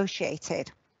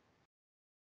negotiated.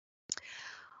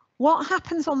 What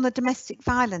happens on the domestic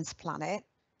violence planet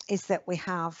is that we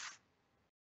have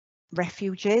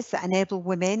refuges that enable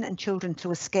women and children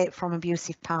to escape from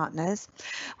abusive partners.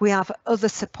 We have other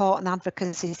support and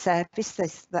advocacy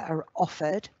services that are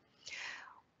offered.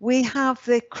 We have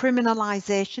the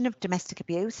criminalisation of domestic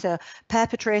abuse, so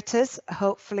perpetrators are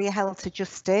hopefully held to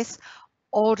justice.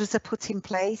 Orders are put in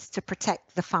place to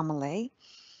protect the family.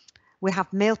 We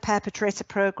have male perpetrator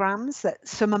programmes that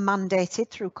some are mandated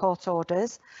through court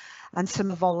orders and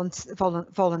some are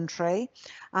voluntary.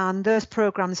 And those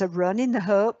programmes are run in the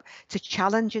hope to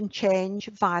challenge and change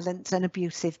violent and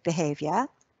abusive behaviour.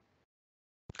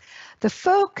 The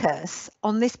focus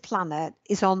on this planet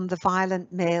is on the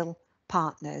violent male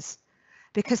partners,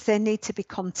 because they need to be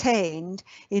contained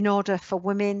in order for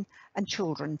women and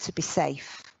children to be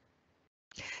safe.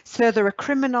 So there are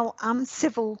criminal and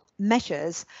civil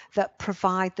measures that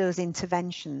provide those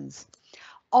interventions.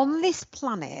 On this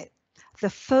planet, the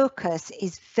focus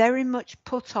is very much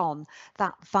put on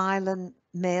that violent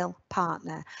male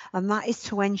partner, and that is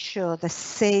to ensure the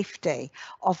safety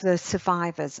of those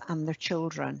survivors and their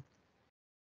children.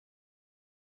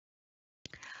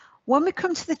 When we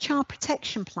come to the child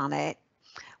protection planet,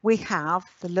 we have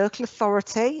the local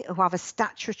authority who have a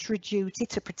statutory duty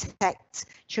to protect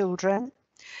children.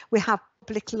 We have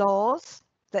public laws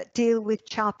that deal with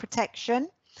child protection,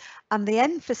 and the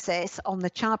emphasis on the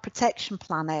child protection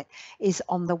planet is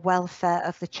on the welfare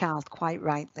of the child, quite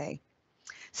rightly.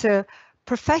 So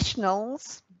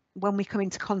professionals, when we come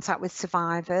into contact with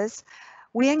survivors,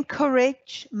 we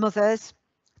encourage mothers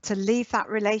to leave that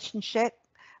relationship.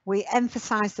 We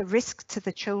emphasise the risk to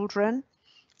the children,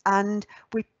 and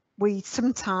we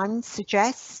sometimes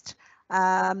suggest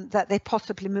that they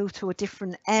possibly move to a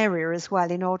different area as well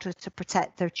in order to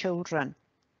protect their children.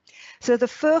 So the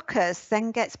focus then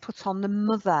gets put on the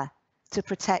mother to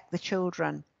protect the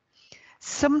children.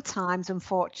 Sometimes,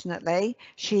 unfortunately,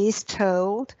 she is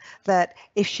told that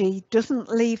if she doesn't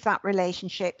leave that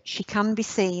relationship, she can be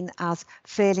seen as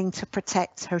failing to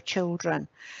protect her children.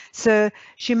 So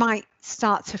she might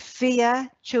start to fear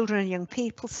children and young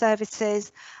people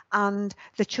services, and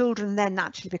the children then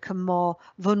naturally become more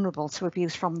vulnerable to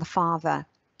abuse from the father.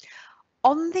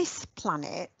 On this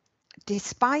planet,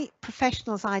 despite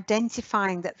professionals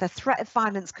identifying that the threat of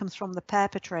violence comes from the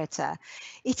perpetrator,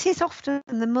 it is often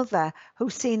the mother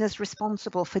who's seen as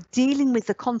responsible for dealing with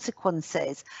the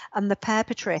consequences, and the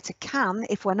perpetrator can,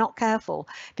 if we're not careful,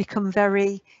 become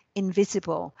very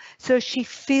invisible. So she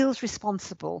feels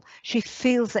responsible. She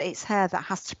feels that it's her that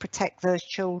has to protect those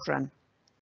children.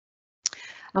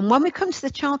 And when we come to the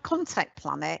child contact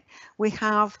planet, we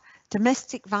have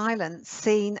domestic violence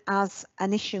seen as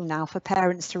an issue now for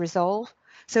parents to resolve.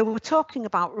 So we're talking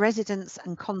about residence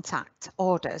and contact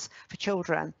orders for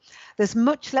children. There's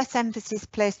much less emphasis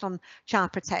placed on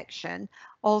child protection,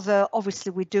 although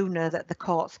obviously we do know that the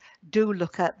courts do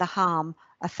look at the harm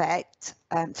effect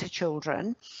to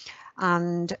children.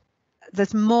 And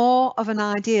there's more of an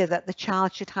idea that the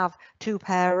child should have 2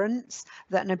 parents,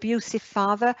 that an abusive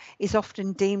father is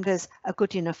often deemed as a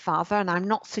good enough father. And I'm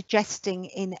not suggesting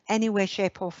in any way,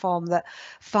 shape or form that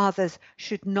fathers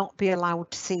should not be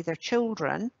allowed to see their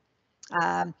children.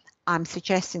 I'm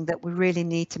suggesting that we really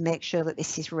need to make sure that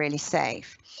this is really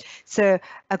safe. So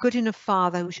a good enough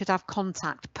father who should have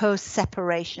contact post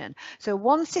separation. So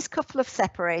once this couple have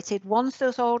separated, once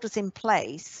those orders in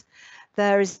place,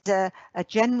 there is a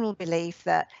general belief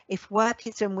that if work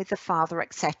is done with the father,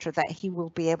 etc., that he will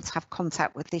be able to have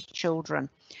contact with his children.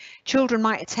 Children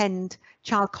might attend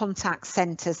child contact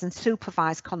centres and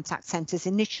supervised contact centres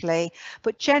initially,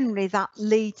 but generally that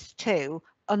leads to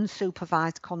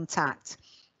unsupervised contact.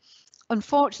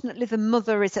 Unfortunately, the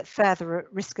mother is at further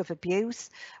risk of abuse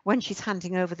when she's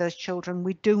handing over those children.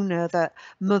 We do know that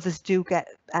mothers do get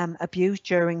abused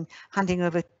during handing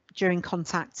over during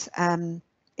contact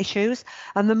issues,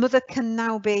 and the mother can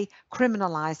now be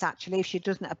criminalised actually if she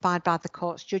doesn't abide by the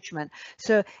court's judgment.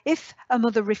 So if a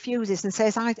mother refuses and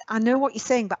says, I know what you're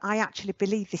saying, but I actually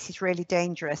believe this is really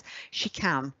dangerous, she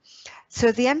can.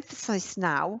 So the emphasis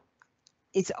now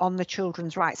is on the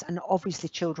children's rights, and obviously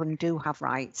children do have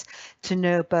rights to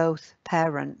know both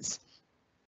parents.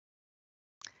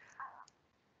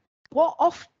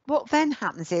 What then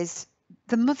happens is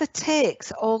the mother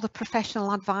takes all the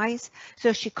professional advice,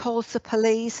 so she calls the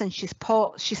police and she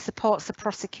supports the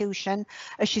prosecution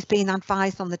as she's been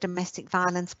advised on the domestic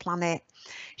violence planet.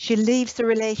 She leaves the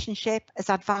relationship as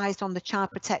advised on the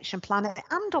child protection planet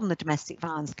and on the domestic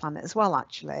violence planet as well,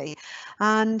 actually.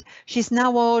 And she's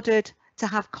now ordered to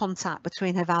have contact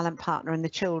between her violent partner and the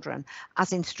children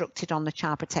as instructed on the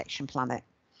child protection planet.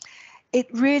 It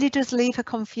really does leave her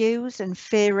confused and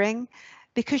fearing,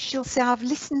 because she'll say, I've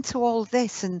listened to all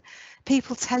this and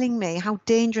people telling me how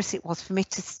dangerous it was for me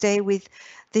to stay with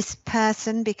this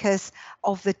person because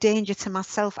of the danger to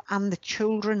myself and the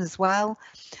children as well.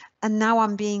 And now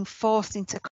I'm being forced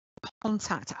into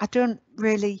contact. I don't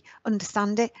really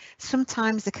understand it.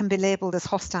 Sometimes they can be labelled as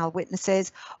hostile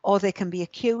witnesses, or they can be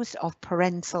accused of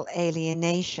parental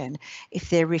alienation if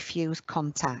they refuse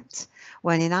contact,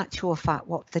 when in actual fact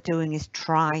what they're doing is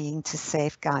trying to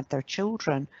safeguard their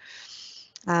children.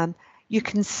 You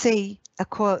can see a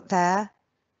quote there.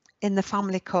 In the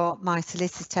family court, my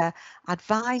solicitor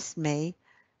advised me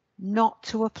not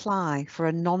to apply for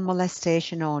a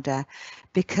non-molestation order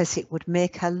because it would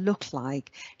make her look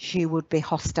like she would be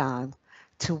hostile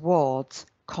towards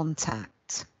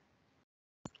contact.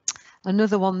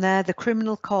 Another one there, the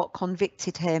criminal court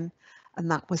convicted him,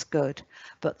 and that was good,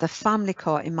 but the family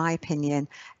court, in my opinion,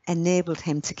 enabled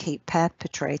him to keep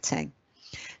perpetrating.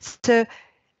 So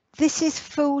this is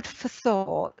food for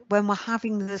thought when we're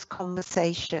having those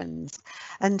conversations,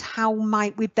 and how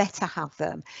might we better have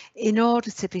them in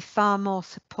order to be far more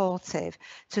supportive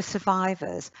to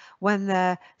survivors when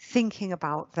they're thinking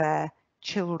about their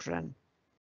children.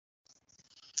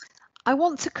 I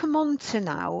want to come on to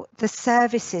now the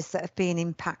services that have been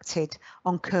impacted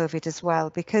on COVID as well,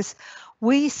 because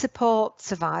we support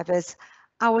survivors.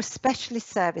 Our specialist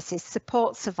services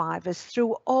support survivors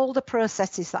through all the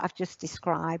processes that I've just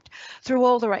described, through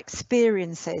all their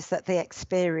experiences that they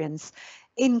experience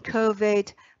in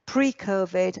COVID,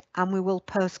 pre-COVID, and we will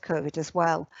post-COVID as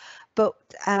well. But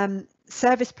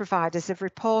service providers have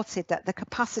reported that the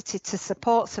capacity to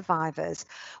support survivors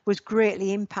was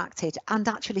greatly impacted, and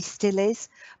actually still is,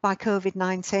 by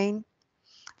COVID-19.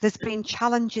 There's been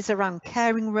challenges around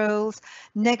caring roles,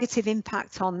 negative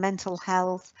impact on mental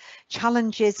health,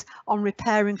 challenges on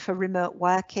preparing for remote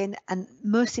working, and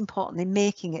most importantly,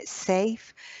 making it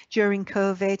safe during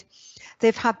COVID.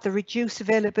 They've had the reduced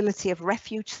availability of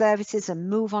refuge services and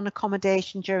move-on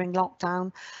accommodation during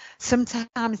lockdown,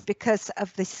 sometimes because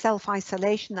of the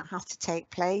self-isolation that has to take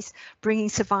place, bringing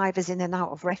survivors in and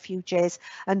out of refuges.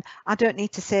 And I don't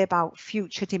need to say about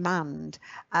future demand.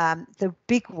 The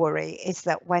big worry is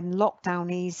that when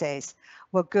lockdown eases,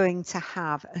 we're going to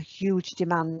have a huge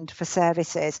demand for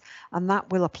services, and that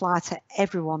will apply to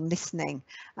everyone listening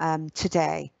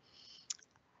today.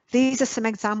 These are some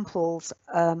examples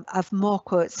of more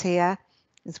quotes here.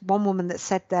 There's one woman that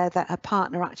said there that her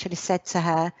partner actually said to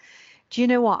her, do you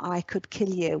know what, I could kill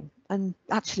you, and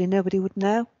actually nobody would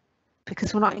know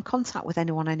because we're not in contact with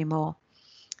anyone anymore.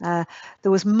 There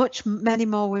was many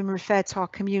more women referred to our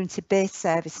community-based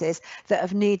services that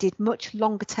have needed much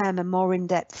longer term and more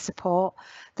in-depth support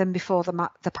than before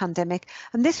the pandemic.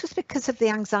 And this was because of the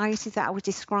anxiety that I was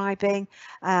describing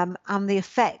and the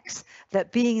effects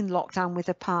that being in lockdown with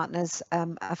their partners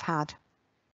have had.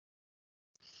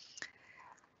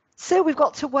 So we've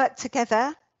got to work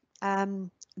together.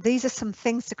 These are some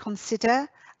things to consider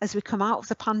as we come out of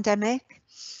the pandemic.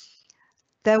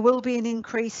 There will be an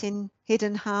increase in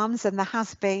hidden harms, and there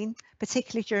has been,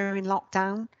 particularly during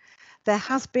lockdown. There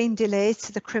has been delays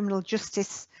to the criminal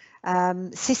justice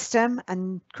system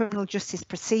and criminal justice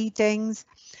proceedings.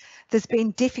 There's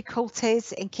been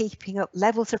difficulties in keeping up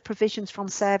levels of provisions from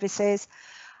services.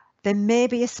 There may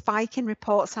be a spike in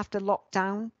reports after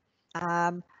lockdown,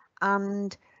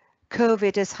 and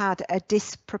COVID has had a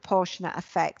disproportionate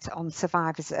effect on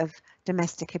survivors of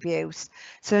domestic abuse.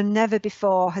 So never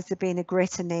before has there been a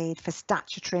greater need for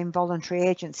statutory and voluntary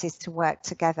agencies to work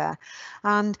together.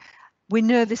 And we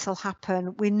know this will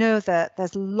happen. We know that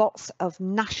there's lots of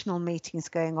national meetings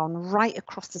going on right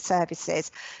across the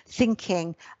services,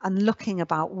 thinking and looking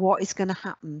about what is going to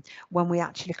happen when we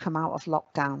actually come out of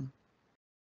lockdown.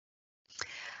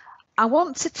 I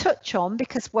want to touch on,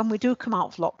 because when we do come out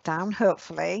of lockdown,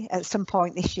 hopefully at some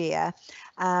point this year,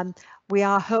 we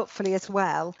are hopefully as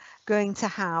well going to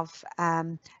have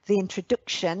the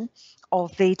introduction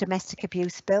of the domestic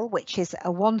abuse bill, which is a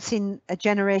once in a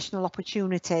generational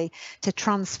opportunity to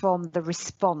transform the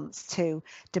response to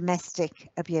domestic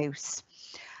abuse.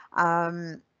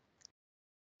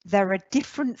 There are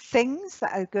different things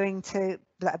that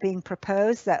are being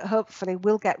proposed that hopefully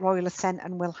will get royal assent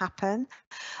and will happen.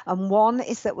 And one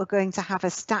is that we're going to have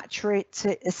a statutory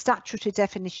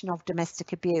definition of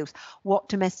domestic abuse, what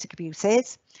domestic abuse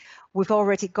is. We've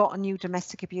already got a new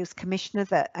domestic abuse commissioner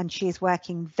and she is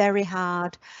working very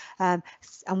hard and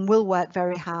will work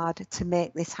very hard to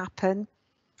make this happen.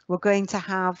 We're going to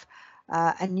have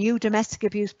a new domestic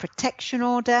abuse protection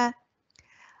order.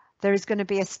 There is going to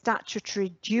be a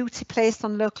statutory duty placed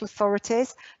on local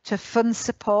authorities to fund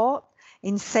support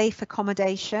in safe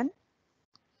accommodation.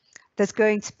 There's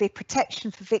going to be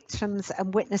protection for victims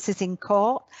and witnesses in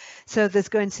court. So there's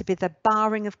going to be the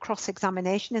barring of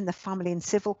cross-examination in the family and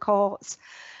civil courts.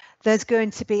 There's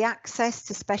going to be access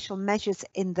to special measures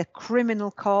in the criminal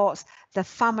courts, the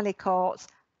family courts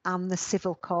and the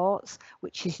civil courts,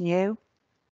 which is new.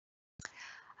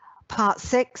 Part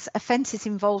 6, offences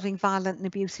involving violent and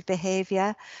abusive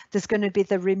behaviour. There's going to be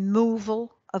the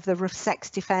removal of the rough sex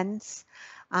defence,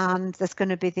 and there's going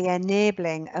to be the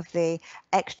enabling of the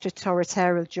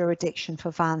extraterritorial jurisdiction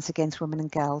for violence against women and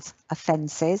girls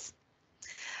offences.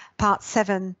 Part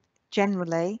 7,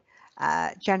 general,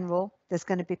 there's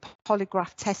going to be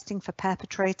polygraph testing for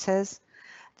perpetrators.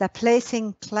 They're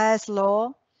placing Clare's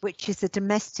Law, which is a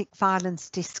domestic violence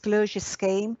disclosure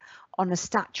scheme, on a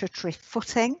statutory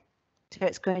footing. So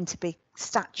it's going to be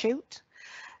statute.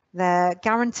 They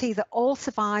guarantee that all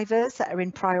survivors that are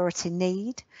in priority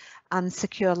need and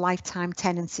secure lifetime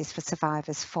tenancies for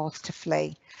survivors forced to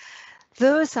flee.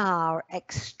 Those are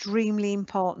extremely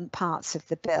important parts of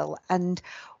the bill, and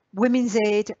Women's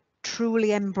Aid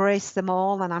truly embrace them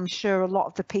all, and I'm sure a lot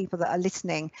of the people that are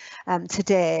listening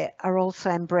today are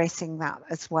also embracing that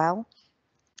as well.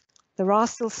 There are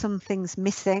still some things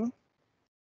missing.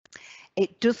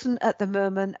 It doesn't at the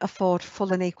moment afford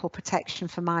full and equal protection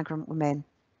for migrant women,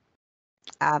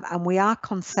 and we are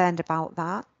concerned about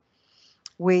that.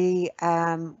 We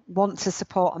want to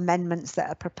support amendments that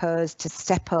are proposed to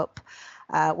step up.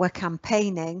 We're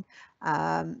campaigning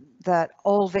that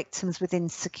all victims within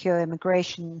secure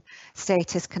immigration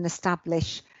status can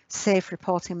establish safe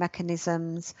reporting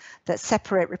mechanisms that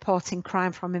separate reporting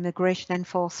crime from immigration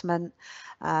enforcement,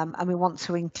 and we want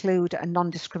to include a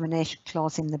non-discrimination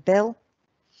clause in the bill.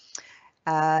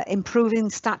 Improving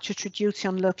statutory duty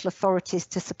on local authorities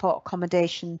to support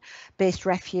accommodation-based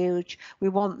refuge. We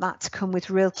want that to come with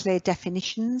real clear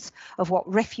definitions of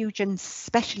what refuge and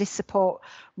specialist support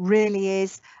really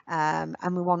is, and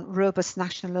we want robust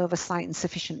national oversight and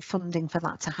sufficient funding for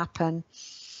that to happen.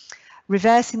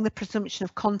 Reversing the presumption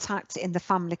of contact in the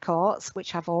family courts,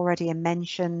 which I've already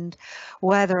mentioned,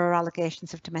 where there are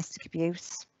allegations of domestic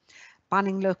abuse.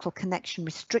 Banning local connection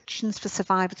restrictions for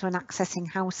survivors when accessing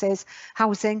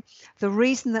housing. The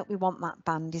reason that we want that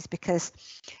banned is because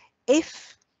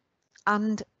if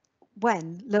and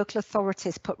when local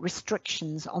authorities put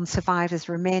restrictions on survivors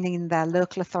remaining in their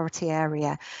local authority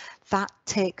area, that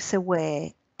takes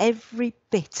away every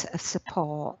bit of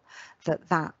support that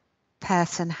that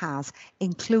person has,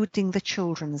 including the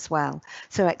children as well.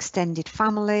 So extended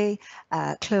family,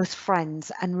 close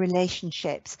friends and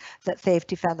relationships that they've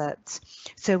developed.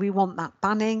 So we want that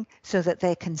banning so that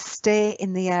they can stay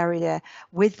in the area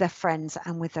with their friends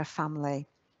and with their family.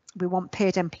 We want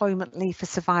paid employment leave for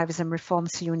survivors and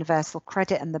reforms to universal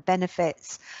credit and the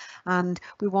benefits. And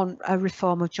we want a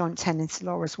reform of joint tenancy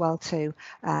law as well to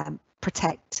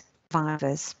protect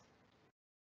survivors.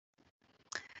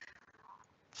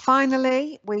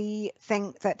 Finally, we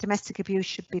think that domestic abuse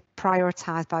should be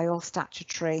prioritised by all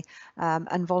statutory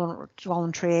and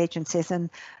voluntary agencies, and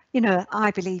you know,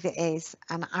 I believe it is,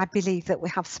 and I believe that we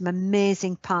have some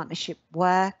amazing partnership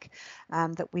work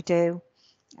that we do.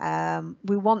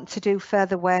 We want to do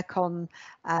further work on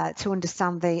to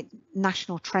understand the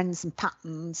national trends and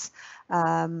patterns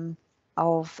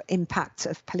of impact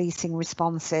of policing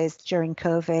responses during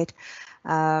COVID.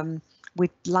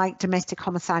 We'd like domestic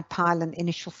homicide pilot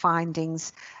initial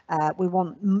findings. We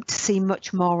want to see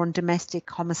much more on domestic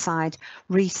homicide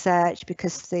research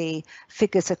because the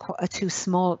figures are too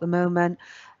small at the moment.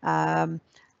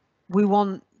 We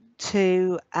want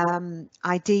to,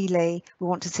 ideally, we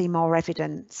want to see more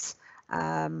evidence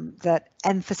that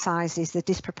emphasises the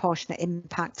disproportionate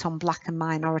impact on Black and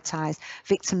minoritized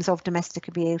victims of domestic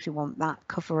abuse. We want that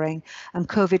covering, and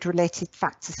COVID-related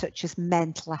factors such as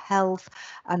mental health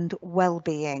and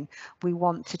well-being. We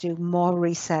want to do more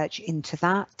research into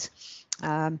that.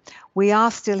 We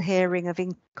are still hearing of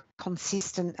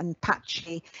inconsistent and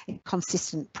patchy,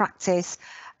 inconsistent practice.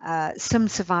 Some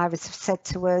survivors have said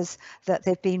to us that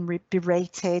they've been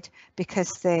berated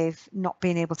because they've not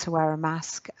been able to wear a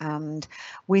mask, and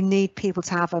we need people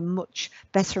to have a much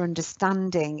better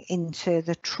understanding into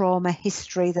the trauma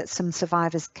history that some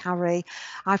survivors carry.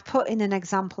 I've put in an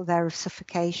example there of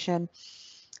suffocation.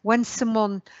 When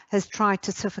someone has tried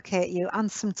to suffocate you,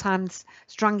 and sometimes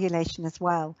strangulation as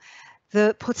well,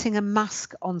 putting a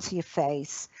mask onto your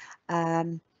face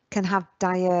can have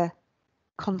dire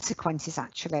consequences.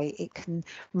 Actually, it can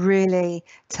really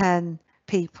turn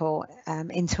people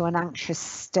into an anxious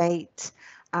state,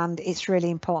 and it's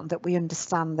really important that we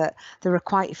understand that there are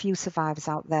quite a few survivors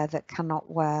out there that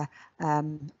cannot wear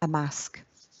a mask.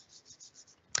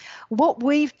 What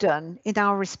we've done in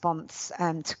our response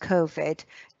to COVID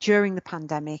during the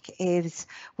pandemic is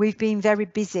we've been very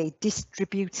busy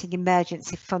distributing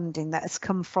emergency funding that has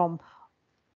come from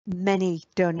many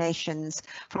donations,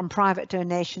 from private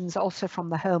donations, also from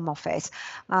the Home Office,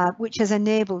 which has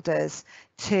enabled us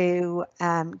to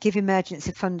give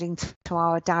emergency funding to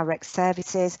our direct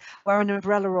services. We're an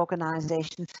umbrella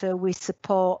organisation, so we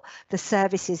support the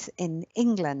services in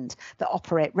England that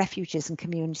operate refuges and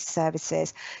community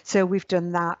services. So we've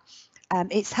done that.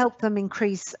 It's helped them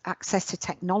increase access to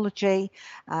technology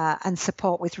and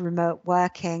support with remote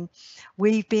working.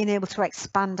 We've been able to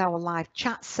expand our live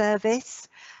chat service,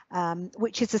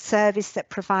 which is a service that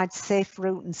provides safe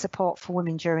route and support for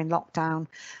women during lockdown.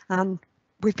 And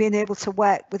we've been able to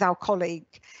work with our colleague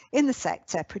in the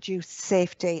sector, produce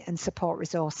safety and support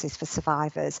resources for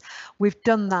survivors. We've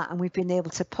done that, and we've been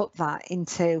able to put that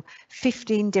into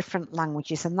 15 different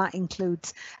languages, and that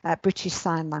includes British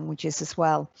Sign Languages as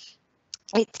well.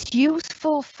 It's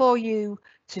useful for you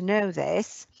to know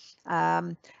this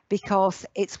because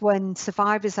it's when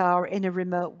survivors are in a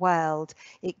remote world,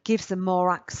 it gives them more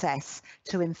access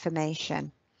to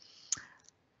information.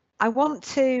 I want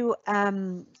to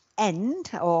end,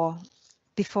 or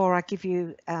before I give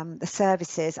you the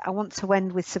services, I want to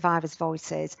end with survivors'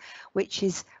 voices, which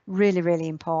is really, really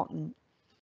important.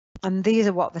 And these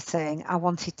are what they're saying. I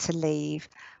wanted to leave.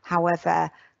 However,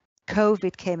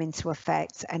 COVID came into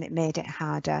effect and it made it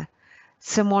harder.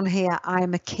 Someone here,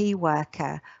 I'm a key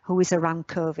worker who is around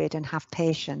COVID and have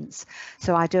patients,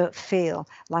 so I don't feel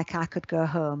like I could go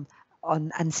home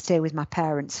and stay with my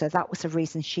parents. So that was the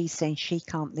reason she's saying she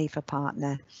can't leave her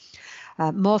partner.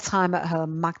 More time at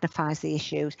home magnifies the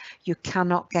issues. You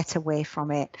cannot get away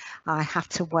from it. I have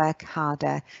to work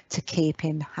harder to keep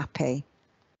him happy.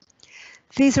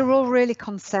 These are all really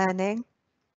concerning.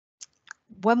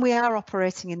 When we are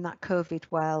operating in that COVID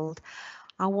world,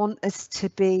 I want us to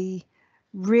be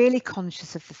really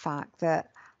conscious of the fact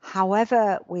that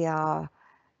however we are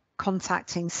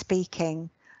contacting, speaking,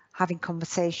 having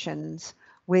conversations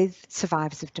with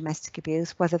survivors of domestic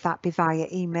abuse, whether that be via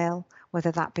email,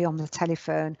 whether that be on the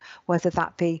telephone, whether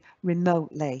that be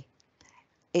remotely,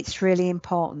 it's really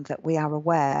important that we are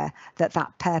aware that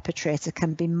that perpetrator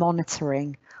can be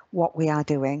monitoring what we are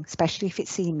doing, especially if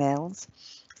it's emails.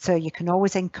 So you can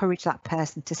always encourage that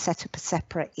person to set up a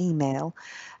separate email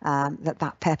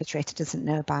that perpetrator doesn't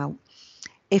know about.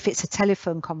 If it's a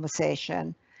telephone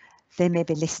conversation, they may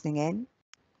be listening in.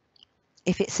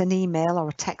 If it's an email or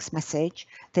a text message,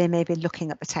 they may be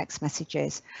looking at the text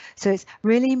messages. So it's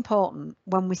really important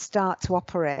when we start to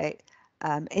operate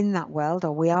in that world,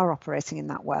 or we are operating in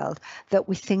that world, that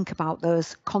we think about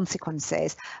those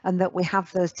consequences and that we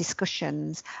have those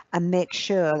discussions and make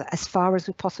sure that as far as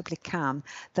we possibly can,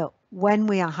 that when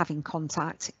we are having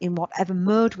contact, in whatever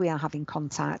mode we are having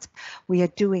contact, we are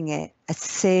doing it as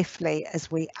safely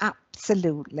as we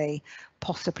absolutely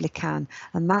possibly can.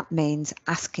 And that means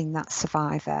asking that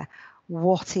survivor,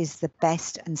 what is the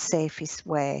best and safest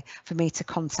way for me to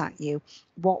contact you?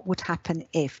 What would happen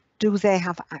if? Do they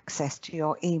have access to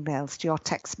your emails, to your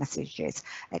text messages,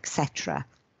 etc.?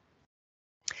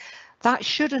 That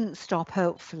shouldn't stop,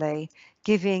 hopefully,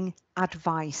 giving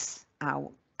advice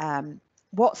out.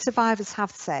 What survivors have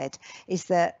said is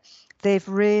that they've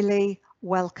really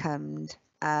welcomed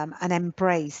and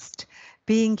embraced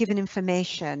being given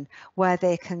information where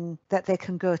they can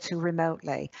go to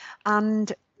remotely.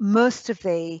 And most of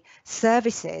the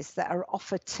services that are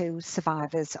offered to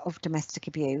survivors of domestic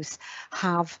abuse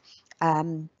have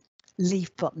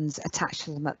leave buttons attached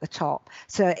to them at the top.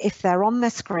 So if they're on their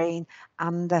screen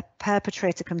and the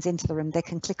perpetrator comes into the room, they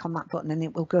can click on that button and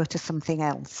it will go to something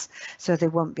else, so they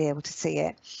won't be able to see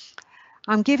it.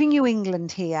 I'm giving you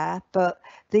England here, but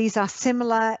these are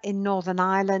similar in Northern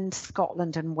Ireland,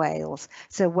 Scotland and Wales.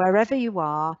 So wherever you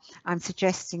are, I'm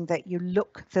suggesting that you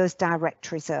look those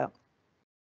directories up.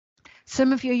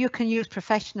 Some of you can use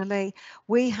professionally.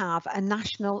 We have a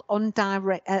national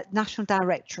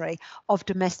directory of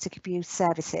domestic abuse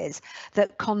services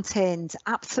that contains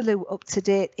absolute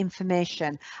up-to-date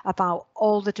information about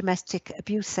all the domestic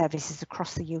abuse services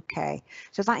across the UK.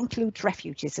 So that includes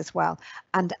refuges as well.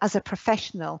 And as a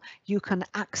professional, you can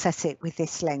access it with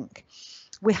this link.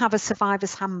 We have a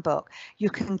survivor's handbook. You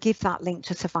can give that link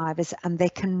to survivors and they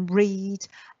can read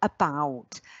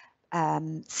about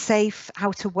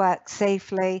how to work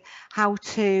safely, how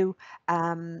to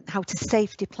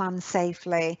safety plan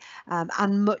safely,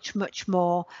 and much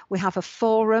more. We have a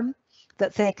forum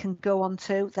that they can go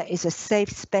onto that is a safe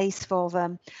space for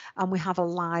them, and we have a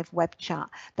live web chat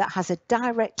that has a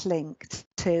direct link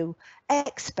to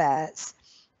experts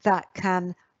that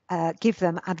can give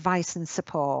them advice and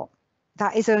support.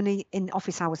 That is only in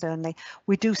office hours only.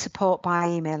 We do support by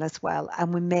email as well,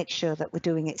 and we make sure that we're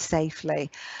doing it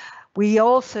safely. We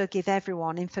also give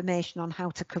everyone information on how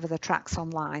to cover the tracks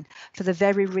online for the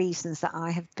very reasons that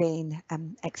I have been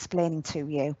explaining to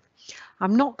you.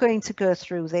 I'm not going to go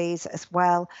through these as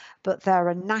well, but there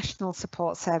are national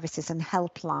support services and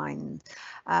helplines,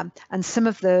 and some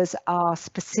of those are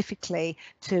specifically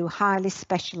to highly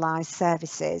specialised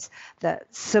services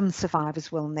that some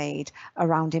survivors will need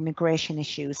around immigration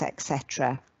issues,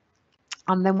 etc.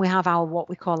 And then we have what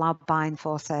we call our buying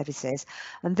for services,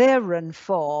 and they're run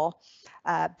for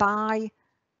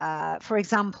for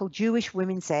example, Jewish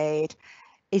Women's Aid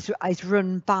is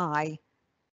run by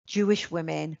Jewish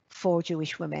women for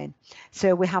Jewish women.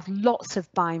 So we have lots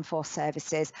of buying for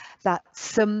services that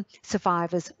some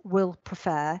survivors will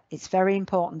prefer. It's very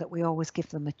important that we always give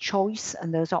them a choice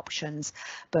and those options,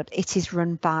 but it is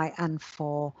run by and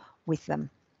for with them.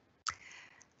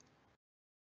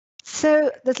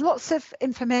 So there's lots of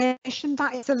information.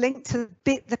 That is a link to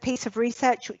the piece of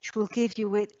research which will give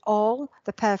you it all,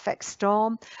 the perfect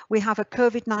storm. We have a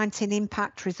COVID-19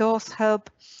 impact resource hub,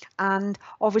 and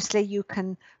obviously you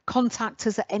can contact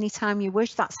us at any time you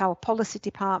wish. That's our policy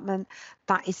department.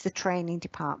 That is the training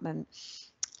department.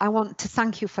 I want to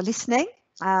thank you for listening,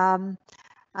 and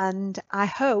I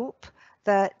hope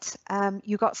that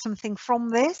you got something from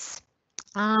this.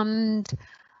 And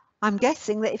I'm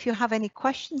guessing that if you have any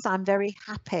questions, I'm very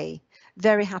happy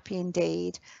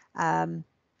indeed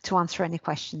to answer any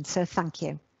questions. So thank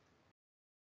you.